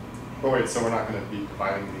 But wait, so we're not going to be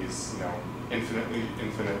dividing these, infinitely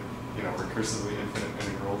infinite, recursively infinite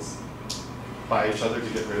integrals by each other to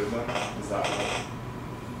get rid of them? Is that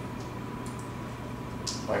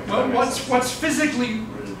like? Well, what's physically,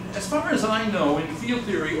 as far as I know, in field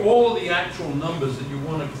theory, all of the actual numbers that you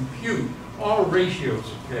want to compute are ratios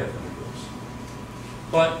of path integrals.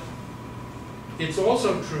 But it's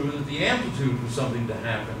also true that the amplitude for something to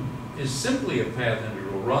happen is simply a path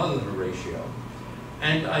integral rather than a ratio.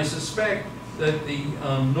 And I suspect that the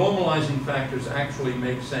normalizing factors actually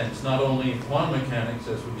make sense, not only in quantum mechanics,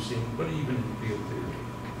 as we've seen, but even in field theory.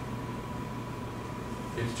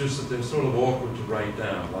 It's just that they're sort of awkward to write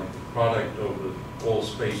down, like the product over all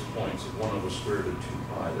space points of 1 over square root of 2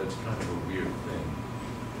 pi. That's kind of a weird thing.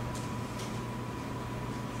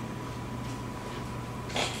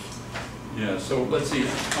 Yeah, so let's see.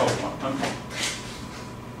 Oh,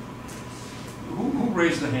 who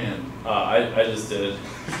raised the hand? I just did.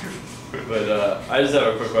 But I just have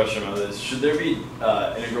a quick question about this. Should there be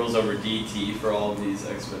integrals over dt for all of these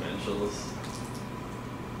exponentials?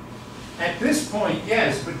 At this point,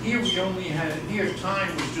 yes, but here we only had, here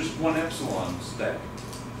time was just one epsilon step.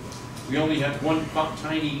 We only had one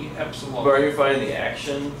tiny epsilon. But are you finding the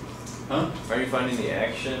action? Huh? Are you finding the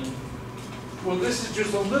action? Well, this is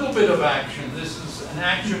just a little bit of action. This is an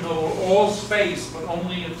action over all space, but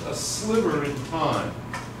only a sliver in time.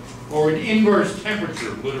 Or an inverse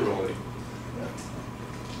temperature, literally.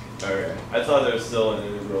 Okay. I thought there was still an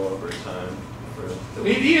integral over time.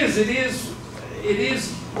 It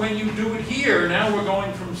is when you do it here. Now we're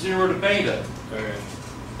going from 0 to beta. Okay.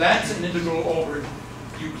 That's an integral over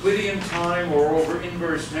Euclidean time or over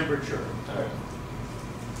inverse temperature. Okay.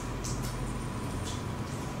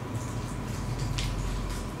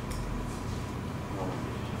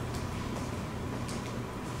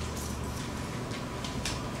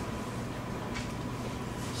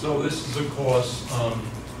 So this is, of course,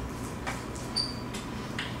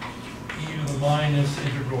 e to the minus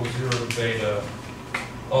integral 0 to beta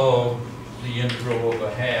of the integral of a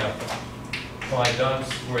half phi dot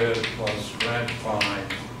squared plus rad phi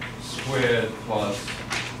squared plus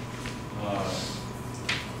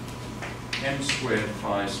m squared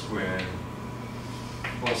phi squared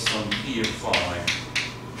plus some e of phi.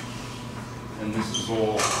 And this is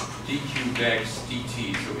all d cubed x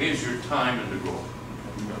dt. So here's your time integral.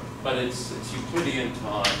 But it's Euclidean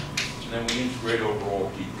time, and then we integrate over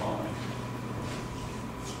all d phi.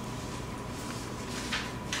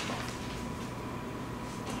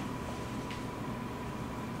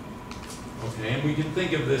 Okay, and we can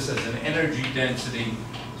think of this as an energy density,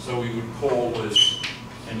 so we would call this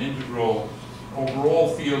an integral over all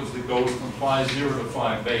fields that goes from phi 0 to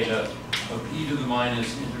phi beta of e to the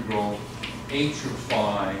minus integral h of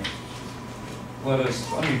phi. Let me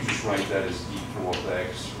just write that as d4 of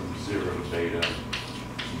x from 0 to beta.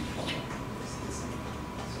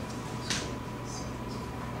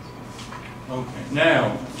 Okay,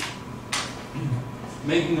 now, we can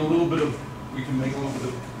make a little bit of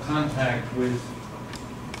contact with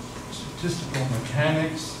statistical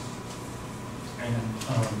mechanics and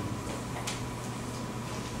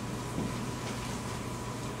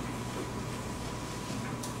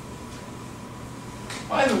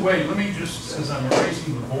by the way, let me just, as I'm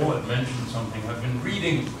erasing the board, mention something. I've been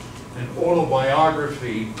reading an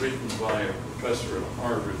autobiography written by a professor at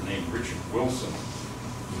Harvard named Richard Wilson.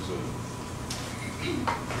 He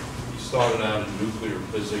started out in nuclear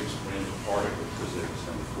physics, went into particle physics,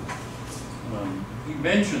 and he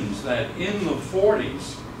mentions that in the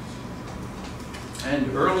 40s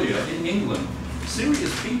and earlier in England,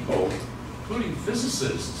 serious people, including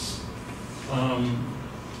physicists,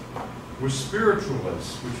 were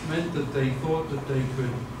spiritualists, which meant that they thought that they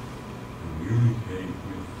could communicate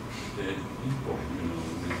with dead people,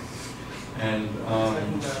 and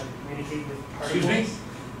communicate with excuse particles?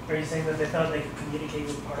 me? Are you saying that they thought they could communicate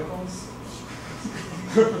with particles?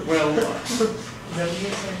 Well, Is that what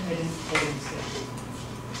you're saying? I didn't understand.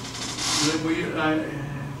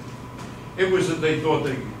 it was that they thought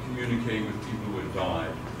they could communicate with people who had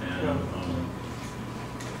died, and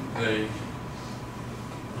they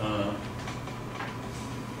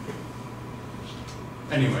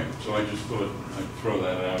anyway, so I just thought I'd throw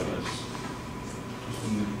that out as just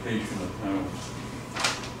an indication of how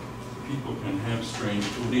people can have strange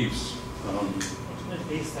beliefs. What do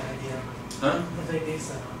they base that idea on? Huh? What do they base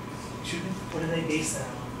that on? Excuse me? What do they base that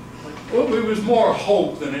on? Like, Well, it was more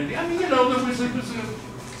hope than anything. I mean, there was a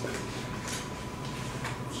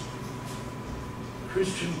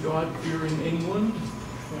Christian, God-fearing England.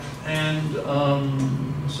 And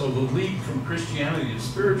so the leap from Christianity to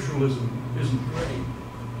spiritualism isn't great.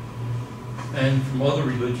 And from other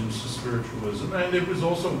religions to spiritualism. And it was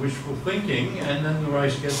also wishful thinking. And then I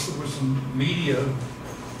guess there was some media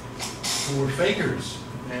who were fakers.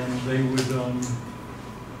 And they would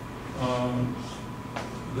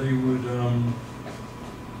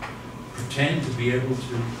pretend to be able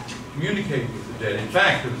to communicate with the dead. In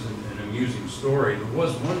fact, there was an amusing story. There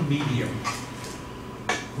was one medium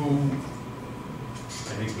who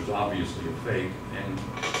I think was obviously a fake, and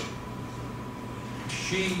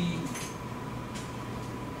she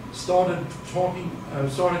started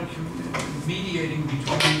mediating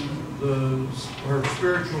between her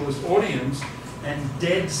spiritualist audience and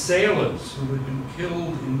dead sailors who had been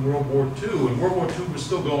killed in World War II, and World War II was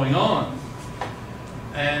still going on.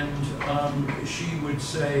 And she would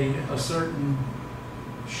say a certain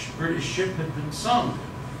British ship had been sunk,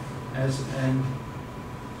 and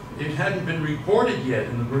it hadn't been reported yet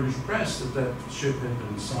in the British press that that ship had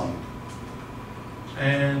been sunk.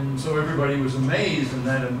 And so everybody was amazed, and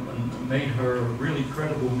that made her a really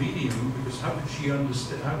credible medium, because how could she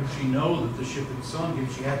understand, how could she know that the ship had sunk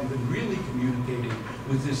if she hadn't been really communicating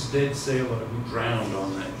with this dead sailor who drowned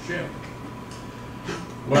on that ship?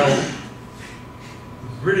 Well,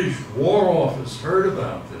 the British War Office heard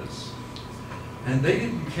about this, and they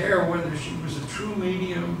didn't care whether she was a true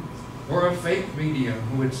medium or a fake medium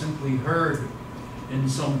who had simply heard in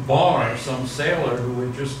some bar some sailor who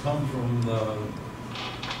had just come from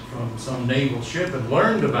some naval ship and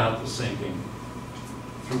learned about the sinking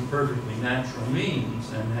through perfectly natural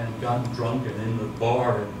means, and had gotten drunk and in the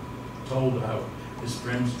bar and told how his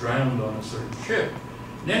friends drowned on a certain ship.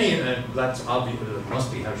 In any event, that's obvious, it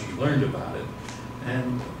must be how she learned about it.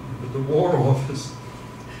 And the War Office,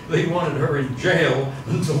 they wanted her in jail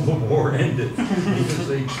until the war ended, because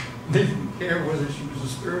they didn't care whether she was a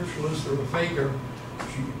spiritualist or a faker.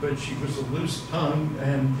 But she was a loose tongue,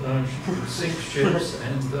 and she could sink ships,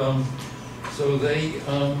 and so they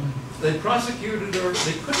prosecuted her.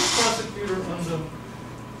 They couldn't prosecute her under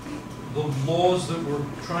the laws that were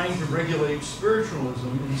trying to regulate spiritualism.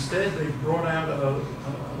 Instead, they brought out a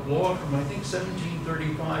law from, I think,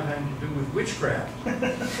 1735 having to do with witchcraft.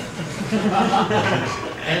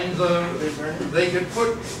 And they could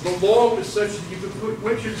put, the law was such that you could put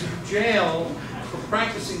witches in jail for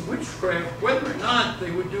practicing witchcraft, whether or not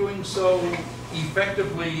they were doing so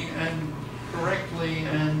effectively and correctly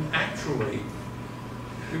and actually.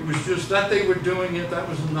 It was just that they were doing it, that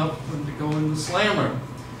was enough for them to go in the slammer.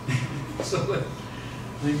 So that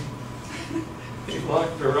they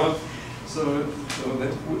locked her up so that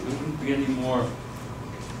there wouldn't be any more,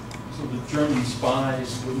 so the German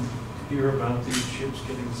spies wouldn't hear about these ships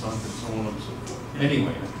getting sunk and so on and so forth.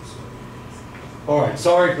 Anyway, all right,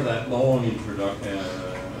 sorry for that long introduction.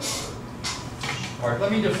 All right,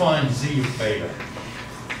 let me define Z of beta.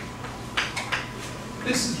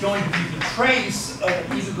 This is going to be the trace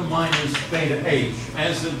of e to the minus beta h,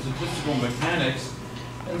 as in statistical mechanics.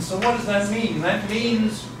 And so what does that mean? That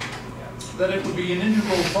means that it would be an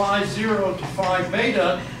integral phi 0 to phi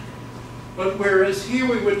beta, but whereas here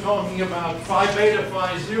we were talking about phi beta,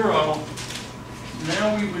 phi 0,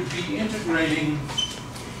 now we would be integrating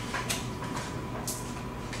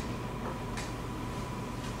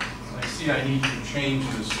I need to change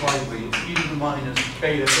this slightly. It's e to the minus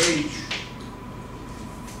beta h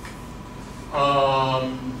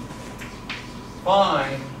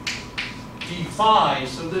phi d phi.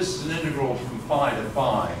 So this is an integral from phi to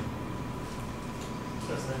phi.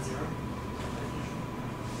 So is that 0?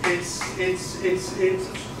 It's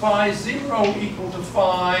phi 0 equal to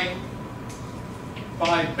phi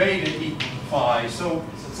beta equal to phi. So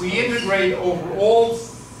we integrate over all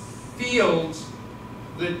fields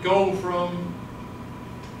that go from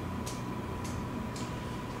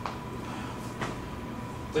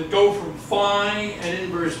phi at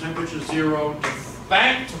inverse temperature 0 to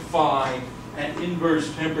back to phi at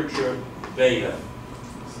inverse temperature beta.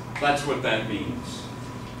 That's what that means.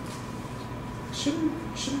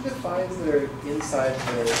 Shouldn't the phi's that are inside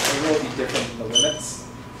the integral be different than the limits?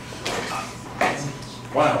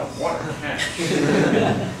 Wow, what a catch.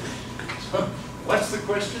 What's the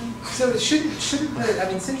question? So shouldn't the, I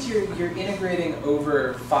mean, since you're integrating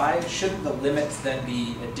over phi, shouldn't the limits then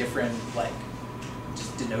be a different, like,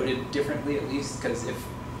 just denoted differently at least? Because if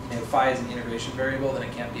phi is an integration variable, then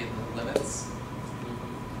it can't be in the limits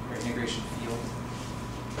or integration field.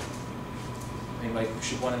 I mean, like,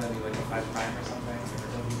 should one of them be like a phi prime or something?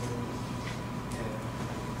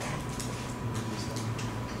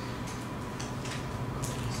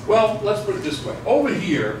 Well, let's put it this way. Over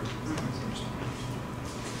here,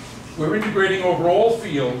 we're integrating over all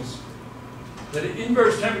fields, that at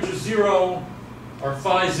inverse temperature 0 are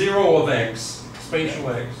phi 0 of x, spatial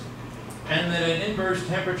x, and that at inverse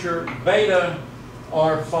temperature beta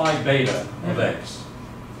are phi beta of x.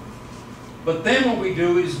 But then what we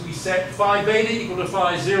do is we set phi beta equal to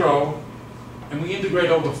phi 0, and we integrate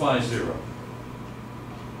over phi 0.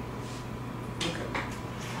 Okay.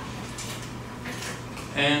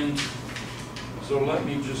 And so let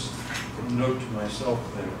me just put a note to myself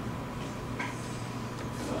there.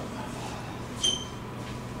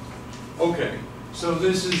 Okay, so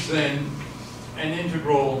this is then an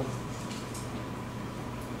integral.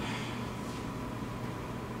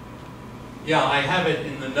 Yeah, I have it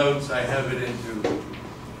in the notes. I have it into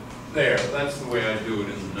there. That's the way I do it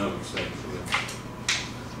in the notes, actually.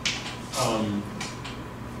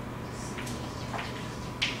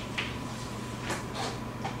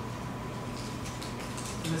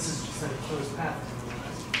 And this is just like a closed path.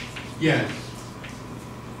 Yes.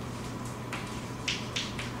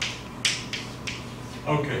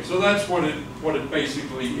 Okay, so that's what it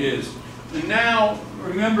basically is. And now,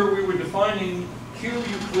 remember, we were defining Q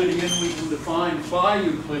Euclidean, we can define phi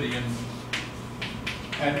Euclidean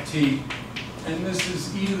at T, and this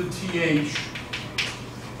is e to the th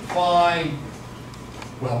phi,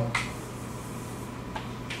 well,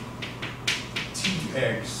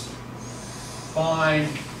 Tx phi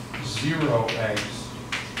 0x.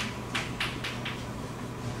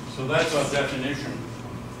 So that's our definition.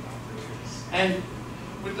 And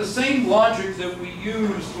with the same logic that we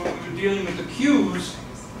used when we were dealing with the Q's,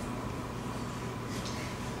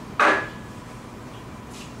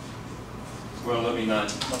 well, let me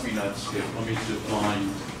not skip. Let me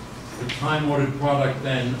define the time-ordered product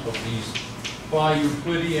then of these phi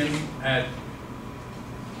Euclidean at,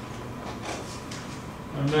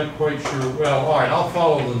 I'm not quite sure. Well, all right, I'll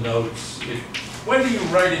follow the notes. Whether you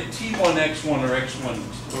write it T1 X1 or X1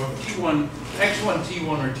 or T1 X1 T1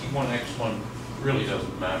 or T1 X1 really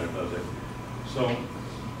doesn't matter, does it? So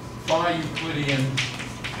phi Euclidean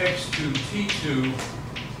X2 T2.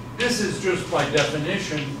 This is just by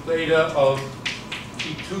definition theta of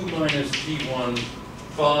T2 minus T1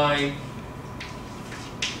 phi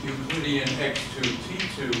Euclidean X2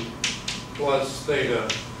 T2 plus theta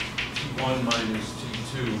T1 minus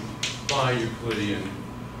T2 phi Euclidean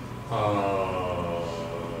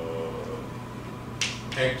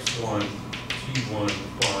X1 T1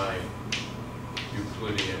 phi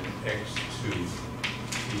Euclidean X2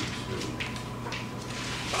 T2.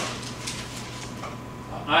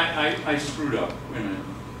 I screwed up. Wait a minute.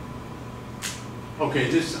 Okay,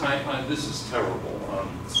 this is terrible.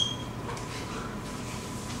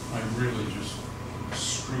 I really just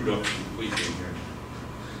screwed up completely here.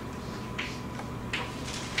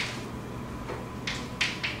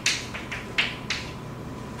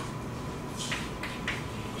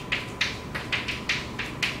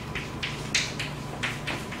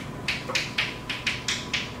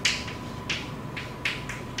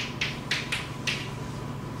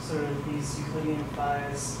 So are these Euclidean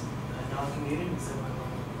phi's non-commuting? Is that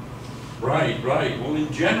what Right, right. Well,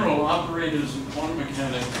 in general, operators in quantum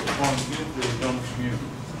mechanics or quantum field theory don't commute.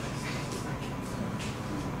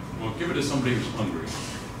 Well, give it to somebody who's hungry.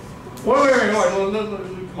 Wait,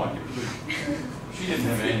 come on, give it to. She didn't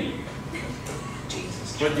have any.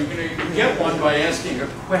 But you can get one by asking a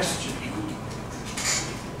question.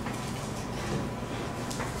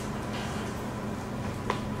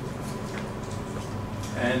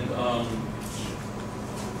 And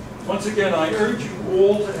once again, I urge you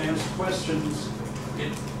all to ask questions.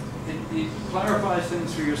 It clarifies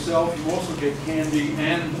things for yourself. You also get candy,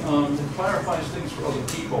 and it clarifies things for other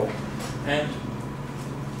people. And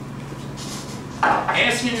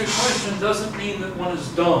asking a question doesn't mean that one is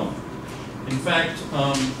dumb. In fact,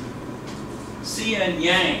 C.N.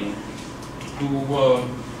 Yang, who was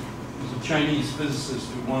a Chinese physicist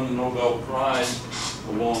who won the Nobel Prize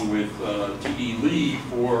along with T.E. Lee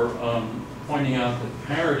for pointing out that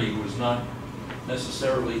parity was not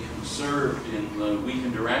necessarily conserved in weak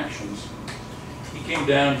interactions. He came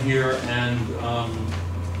down here and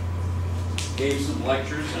gave some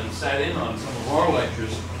lectures and sat in on some of our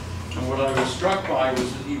lectures. And what I was struck by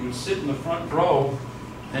was that he would sit in the front row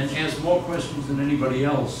and ask more questions than anybody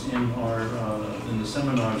else in the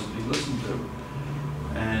seminars that he listened to.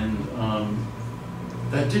 And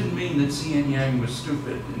that didn't mean that C.N. Yang was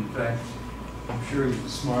stupid. In fact, I'm sure he was the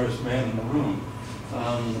smartest man in the room.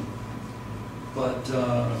 But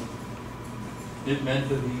it meant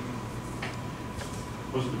that he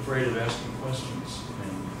wasn't afraid of asking questions.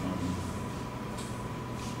 And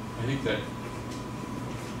I think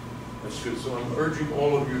that's good. So I'm urging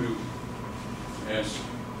all of you to ask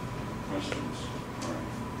questions. All right.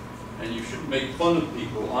 And you shouldn't make fun of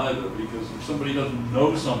people either, because if somebody doesn't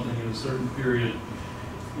know something in a certain period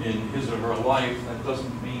in his or her life, that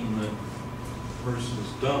doesn't mean that the person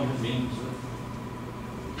is dumb. It means that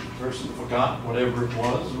the person forgot whatever it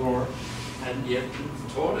was or hadn't yet been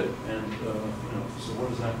taught it. And, so what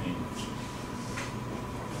does that mean?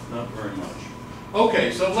 Not very much.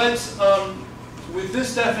 Okay, so let's, with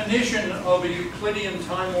this definition of a Euclidean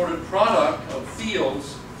time-ordered product of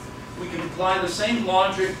fields, we can apply the same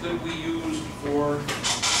logic that we used for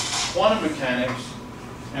quantum mechanics,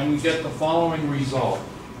 and we get the following result,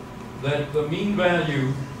 that the mean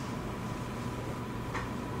value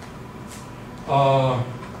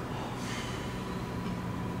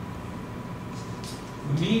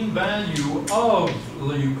of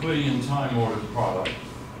the Euclidean time-ordered product,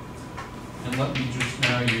 and let me just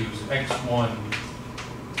now use x1.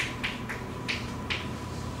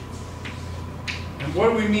 And what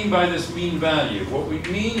do we mean by this mean value? What we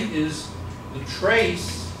mean is the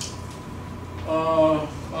trace of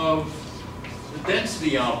the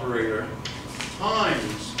density operator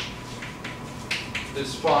times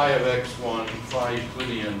this phi of x1, phi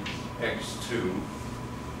Euclidean x2.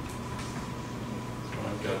 So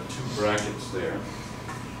I've got two brackets there.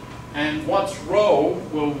 And what's rho?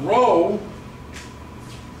 Well, rho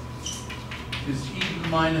is e to the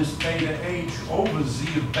minus beta h over z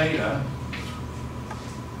of beta.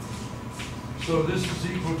 So this is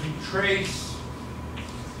equal to trace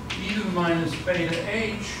e to the minus beta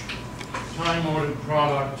h time-ordered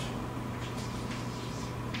product,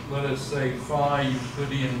 let us say phi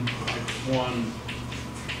Euclidean x1,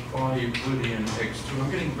 phi Euclidean x2.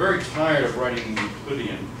 I'm getting very tired of writing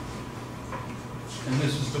Euclidean. And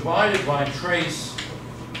this is divided by trace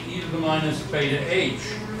e to the minus beta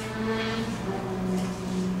h.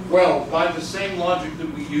 Well, by the same logic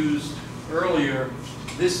that we used earlier,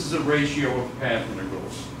 this is a ratio of path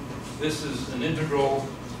integrals. This is an integral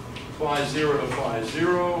phi 0 to phi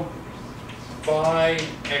 0, phi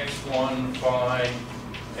x1, phi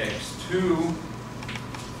x2,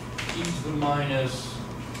 e to the minus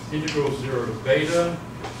integral 0 to beta,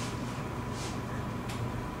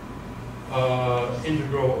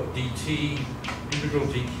 integral dt, integral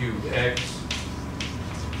d cubed x,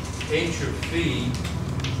 h of phi,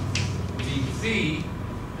 d phi,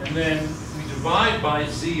 and then we divide by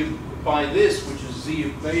by this, which is z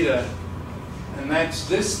of beta, and that's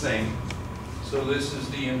this thing. So this is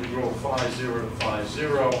the integral phi 0 to phi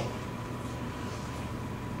 0,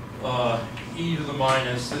 e to the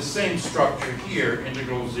minus, the same structure here,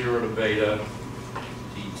 integral 0 to beta,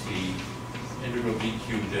 dt, integral d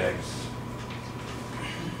cubed x,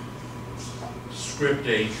 script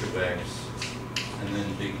h of x, and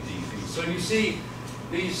then big D phi. So you see,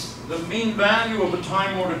 the mean value of a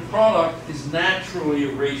time-ordered product is naturally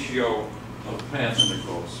a ratio of path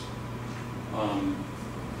integrals.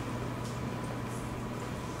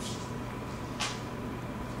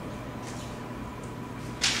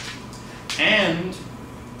 And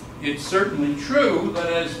it's certainly true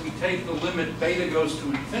that as we take the limit beta goes to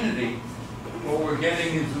infinity, what we're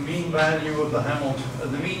getting is the mean value of the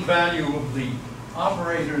Hamilton, the mean value of the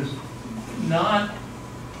operators not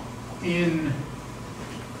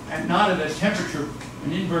at a temperature,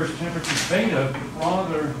 an inverse temperature beta, but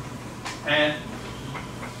rather at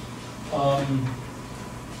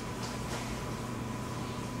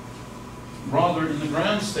rather in the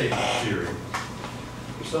ground state period.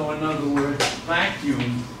 So in other words,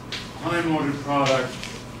 vacuum, time-ordered product,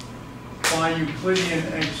 phi Euclidean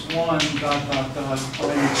x1 dot dot dot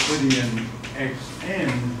phi Euclidean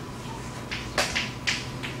xn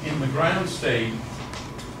in the ground state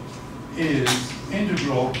is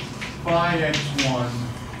integral phi x1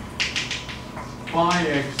 phi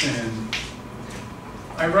xn.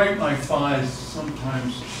 I write my phi's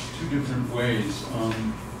sometimes two different ways.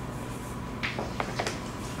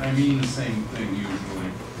 I mean the same thing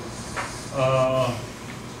usually.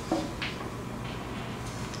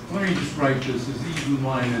 Let me just write this as e to the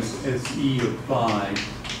minus se of phi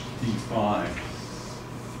d phi.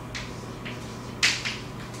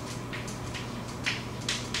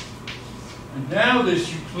 And now this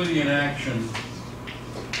Euclidean action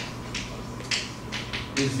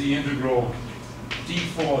is the integral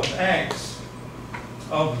d4 of x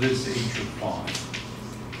of this h of phi.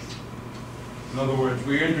 In other words,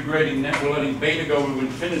 we're integrating, we're letting beta go to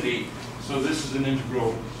infinity, so this is an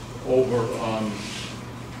integral over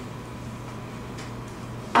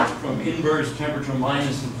from inverse temperature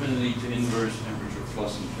minus infinity to inverse temperature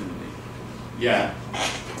plus infinity. Yeah.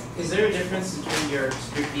 Is there a difference between your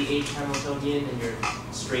strictly H Hamiltonian and your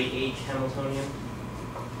straight H Hamiltonian?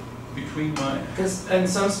 Between my... Because in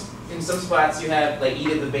some in some spots you have like e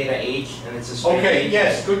to the beta h, and it's a straight Okay, H.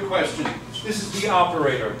 yes, good question. This is the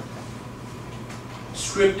operator.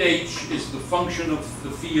 Script H is the function of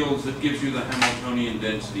the fields that gives you the Hamiltonian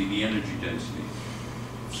density, the energy density.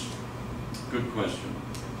 Good question.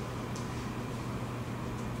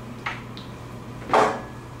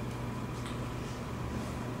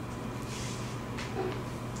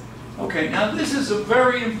 Okay, now this is a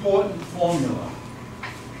very important formula.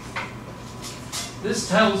 This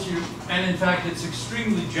tells you, and in fact it's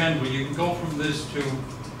extremely general, you can go from this to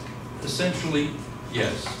essentially,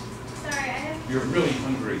 yes. Sorry, I have. You're really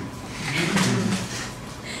hungry.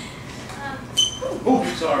 Oh,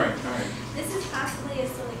 sorry, all right. This is possibly a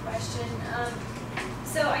silly question.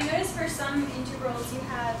 So I noticed for some integrals you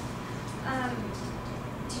have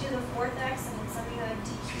d to the fourth x, and then some you have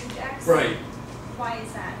d cubed x. Right. Why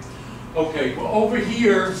is that? Okay, well over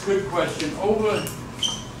here, good question.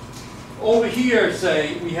 Over here,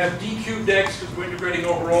 say, we have d cubed x because we're integrating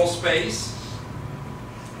over all space,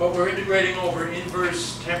 but we're integrating over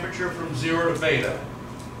inverse temperature from 0 to beta.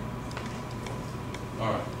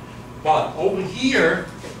 All right. But over here,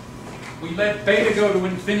 we let beta go to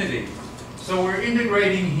infinity. So we're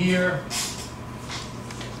integrating here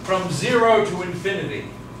from 0 to infinity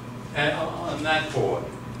on that board.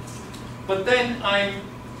 But then I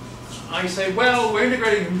say, well, we're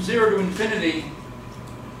integrating from 0 to infinity,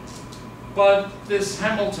 but this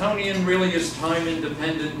Hamiltonian really is time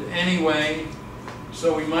independent anyway,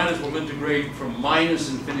 so we might as well integrate from minus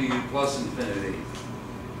infinity to plus infinity.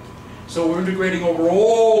 So we're integrating over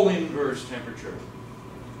all inverse temperature.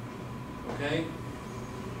 Okay?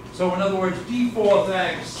 So in other words, d fourth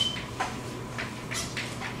x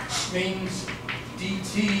means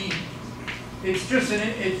dt, it's just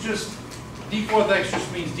d fourth x just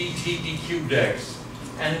means dt d cubed x.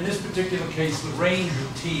 And in this particular case, the range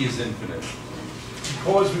of t is infinite.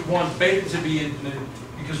 Because we want beta to be infinite,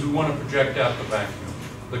 because we want to project out the vacuum.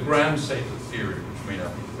 The ground state of the theory, which may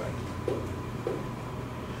not be the vacuum.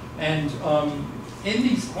 And in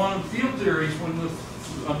these quantum field theories,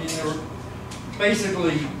 they're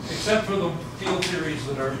basically, except for the field theories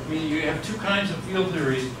that are, you have two kinds of field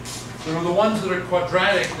theories. There are the ones that are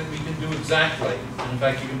quadratic that we can do exactly. And in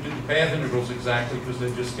fact, you can do the path integrals exactly because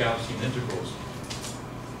they're just Gaussian integrals.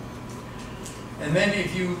 And then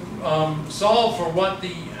if you solve for what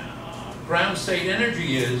the ground state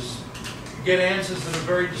energy is, you get answers that are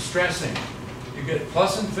very distressing. You get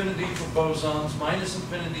plus infinity for bosons, minus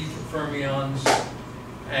infinity for fermions,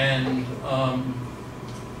 and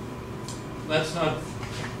that's not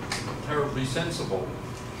terribly sensible.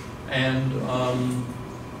 And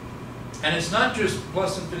it's not just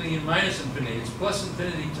plus infinity and minus infinity, it's plus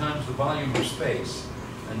infinity times the volume of space,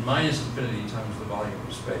 and minus infinity times the volume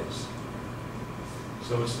of space.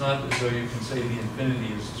 So it's not as though you can say the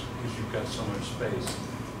infinity is because you've got so much space.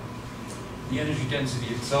 The energy density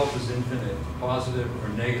itself is infinite, positive or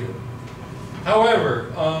negative.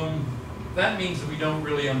 However, that means that we don't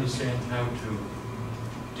really understand how to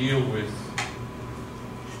deal with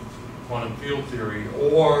quantum field theory,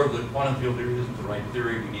 or that quantum field theory isn't the right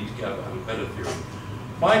theory, we need to have a better theory.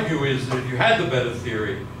 My view is that if you had the better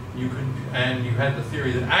theory, and you had the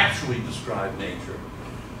theory that actually described nature,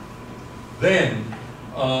 then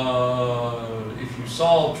if you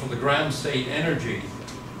solved for the ground state energy,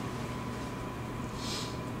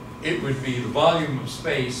 it would be the volume of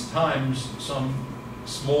space times some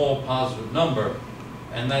small positive number,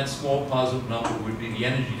 and that small positive number would be the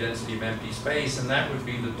energy density of empty space, and that would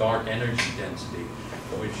be the dark energy density,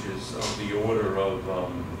 which is of the order of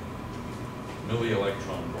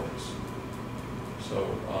milli-electron volts.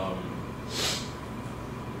 So,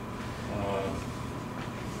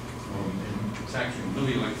 it's actually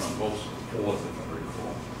milli-electron volts to the fourth, if I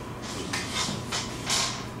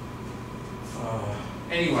recall.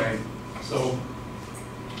 Anyway, so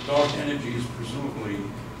dark energy is presumably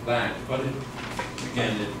that, but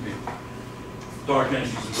dark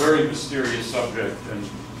energy is a very mysterious subject, and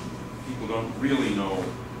people don't really know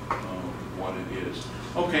what it is.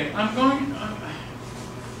 Okay, I thought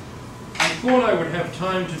I would have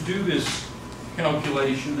time to do this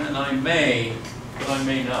calculation, and I may, but I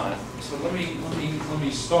may not. So let me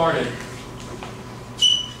start it.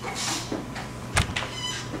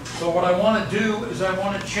 So what I want to do is I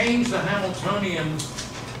want to change the Hamiltonian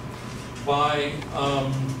by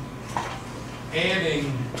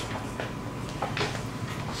adding.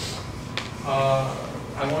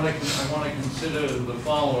 I want to consider the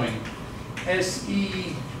following: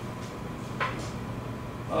 SE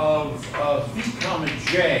of phi comma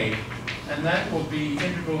j, and that will be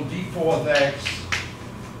integral d fourth x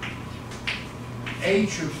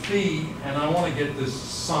h of phi, and I want to get this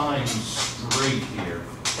sign straight here.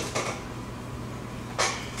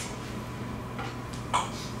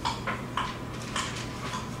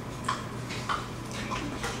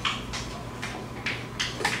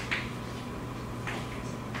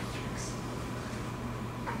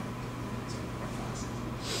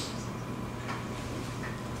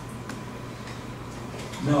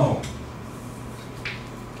 No.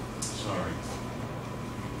 Sorry.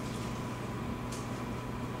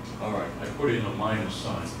 All right, I put in a minus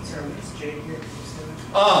sign. Sorry, is J here? Can you say that?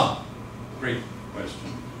 Ah, great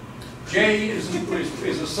question. J is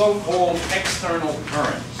a so-called external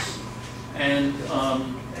current, and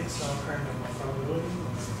External current of probability?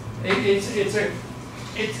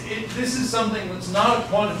 this is something that's not a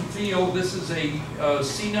quantum field. This is a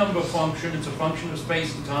C number function. It's a function of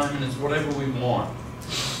space and time, and it's whatever we want.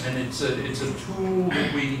 And it's a tool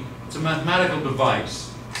that it's a mathematical device.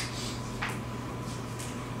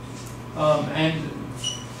 And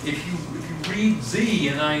if you read Z,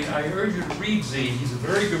 and I urge you to read Z, he's a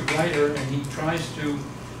very good writer, and he tries to,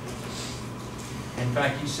 in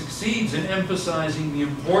fact, he succeeds in emphasizing the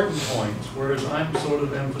important points, whereas I'm sort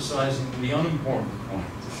of emphasizing the unimportant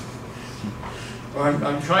points. Or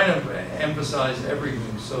I'm trying to emphasize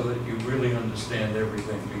everything so that you really understand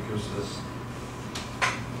everything, because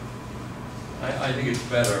I think it's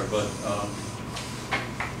better, but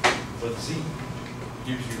Z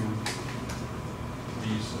gives you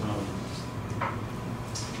these.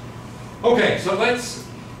 Okay, so let's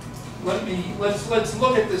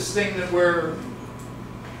look at this thing that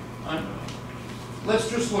let's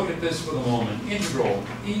just look at this for the moment. Integral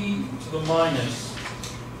e to the minus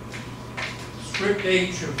script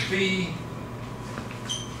h of phi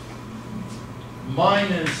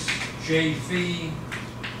minus j phi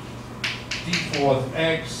d fourth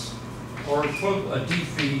x, or d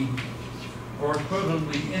phi, or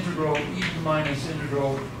equivalently integral e to the minus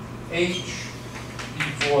integral h d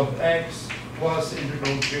fourth x plus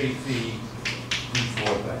integral j phi d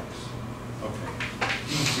fourth x. Okay,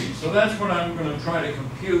 d phi. So that's what I'm going to try to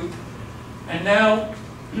compute. And now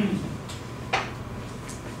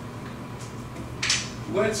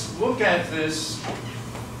let's look at this.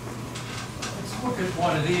 Let's look at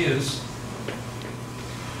what it is.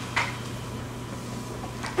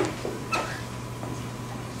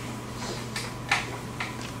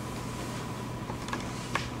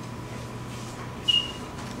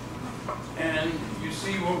 And you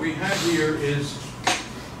see what we have here is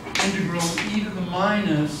integral e to the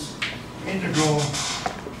minus integral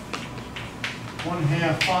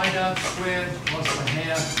 1/2 phi dot squared plus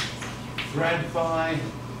 1/2 grad phi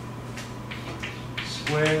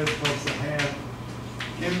squared plus 1/2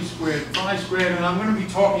 m squared phi squared. And I'm going to be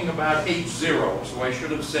talking about h0, so I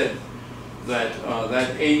should have said that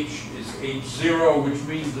that h is h0, which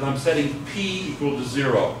means that I'm setting p equal to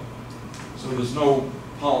 0. So there's no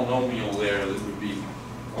polynomial there that would be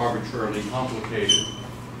arbitrarily complicated.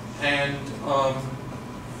 And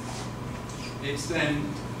it's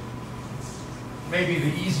then, maybe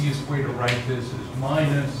the easiest way to write this is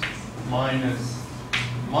minus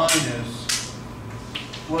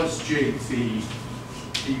plus j phi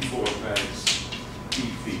d fourth x d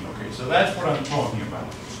phi. Okay, so that's what I'm talking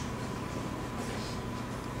about.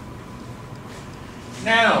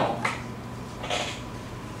 Now,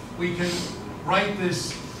 we can write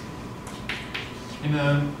this in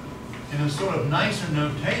a sort of nicer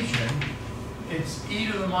notation. It's e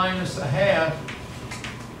to the minus 1/2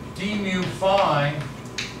 d mu phi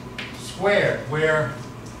squared, where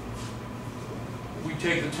we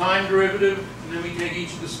take the time derivative and then we take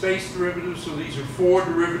each of the space derivatives. So these are 4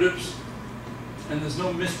 derivatives, and there's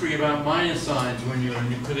no mystery about minus signs when you're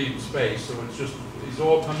in Euclidean space. So it's just, these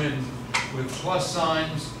all come in with plus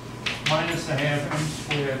signs, minus 1/2 m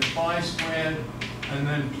squared phi squared, and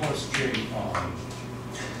then plus j phi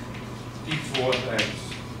d fourth x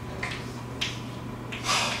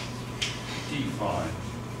d phi.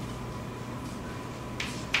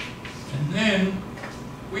 And then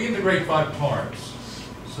we integrate by parts.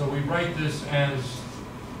 So we write this as,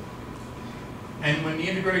 and when the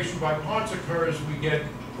integration by parts occurs, we get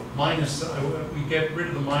rid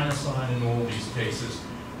of the minus sign in all these cases.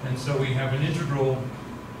 And so we have an integral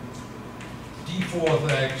d fourth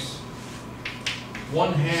x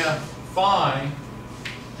 1/2 phi,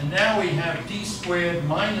 and now we have d squared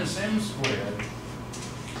minus m squared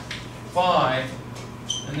phi,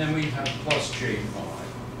 and then we have plus j phi,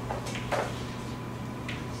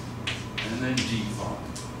 and then d phi.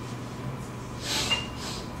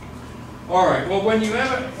 All right, well,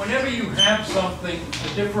 whenever you have something, a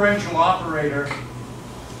differential operator,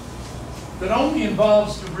 that only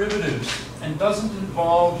involves derivatives, and doesn't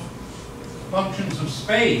involve functions of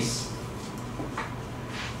space,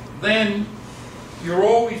 then you're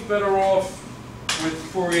always better off with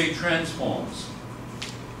Fourier transforms.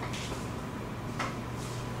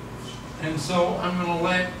 And so I'm going to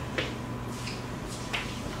let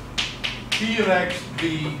p of x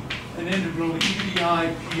be an integral e to the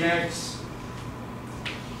I px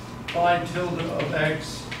phi tilde of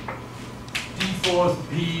x d fourth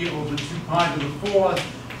p over 2 pi to the fourth.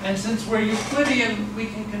 And since we're Euclidean, we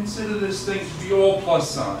can consider this thing to be all plus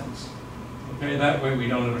signs. Okay, that way we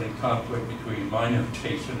don't have any conflict between my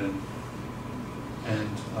notation and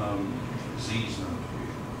Z's notation.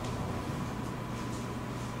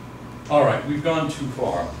 All right, we've gone too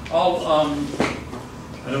far.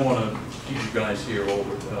 I don't want to keep you guys here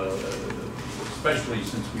over, especially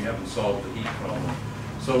since we haven't solved the heat problem.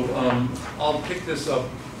 So I'll pick this up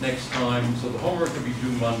next time. So the homework will be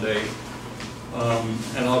due Monday,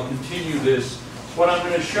 and I'll continue this. What I'm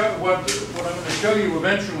going to show, what I'm going to show you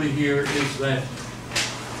eventually here is that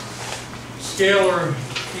scalar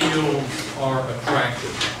fields are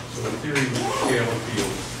attractive. So a theory of scalar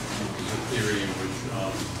fields is a theory in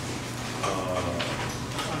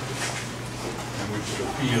which the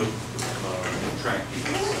field attractive.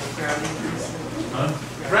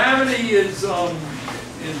 Gravity is a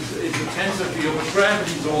tensor field, but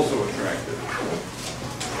gravity is also attractive.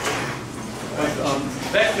 But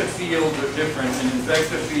vector fields are different, and in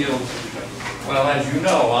vector fields, well, as you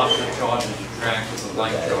know, opposite charge is attractive, and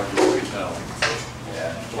like charge is repelled.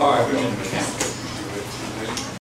 Yeah. All right, we're in mechanics.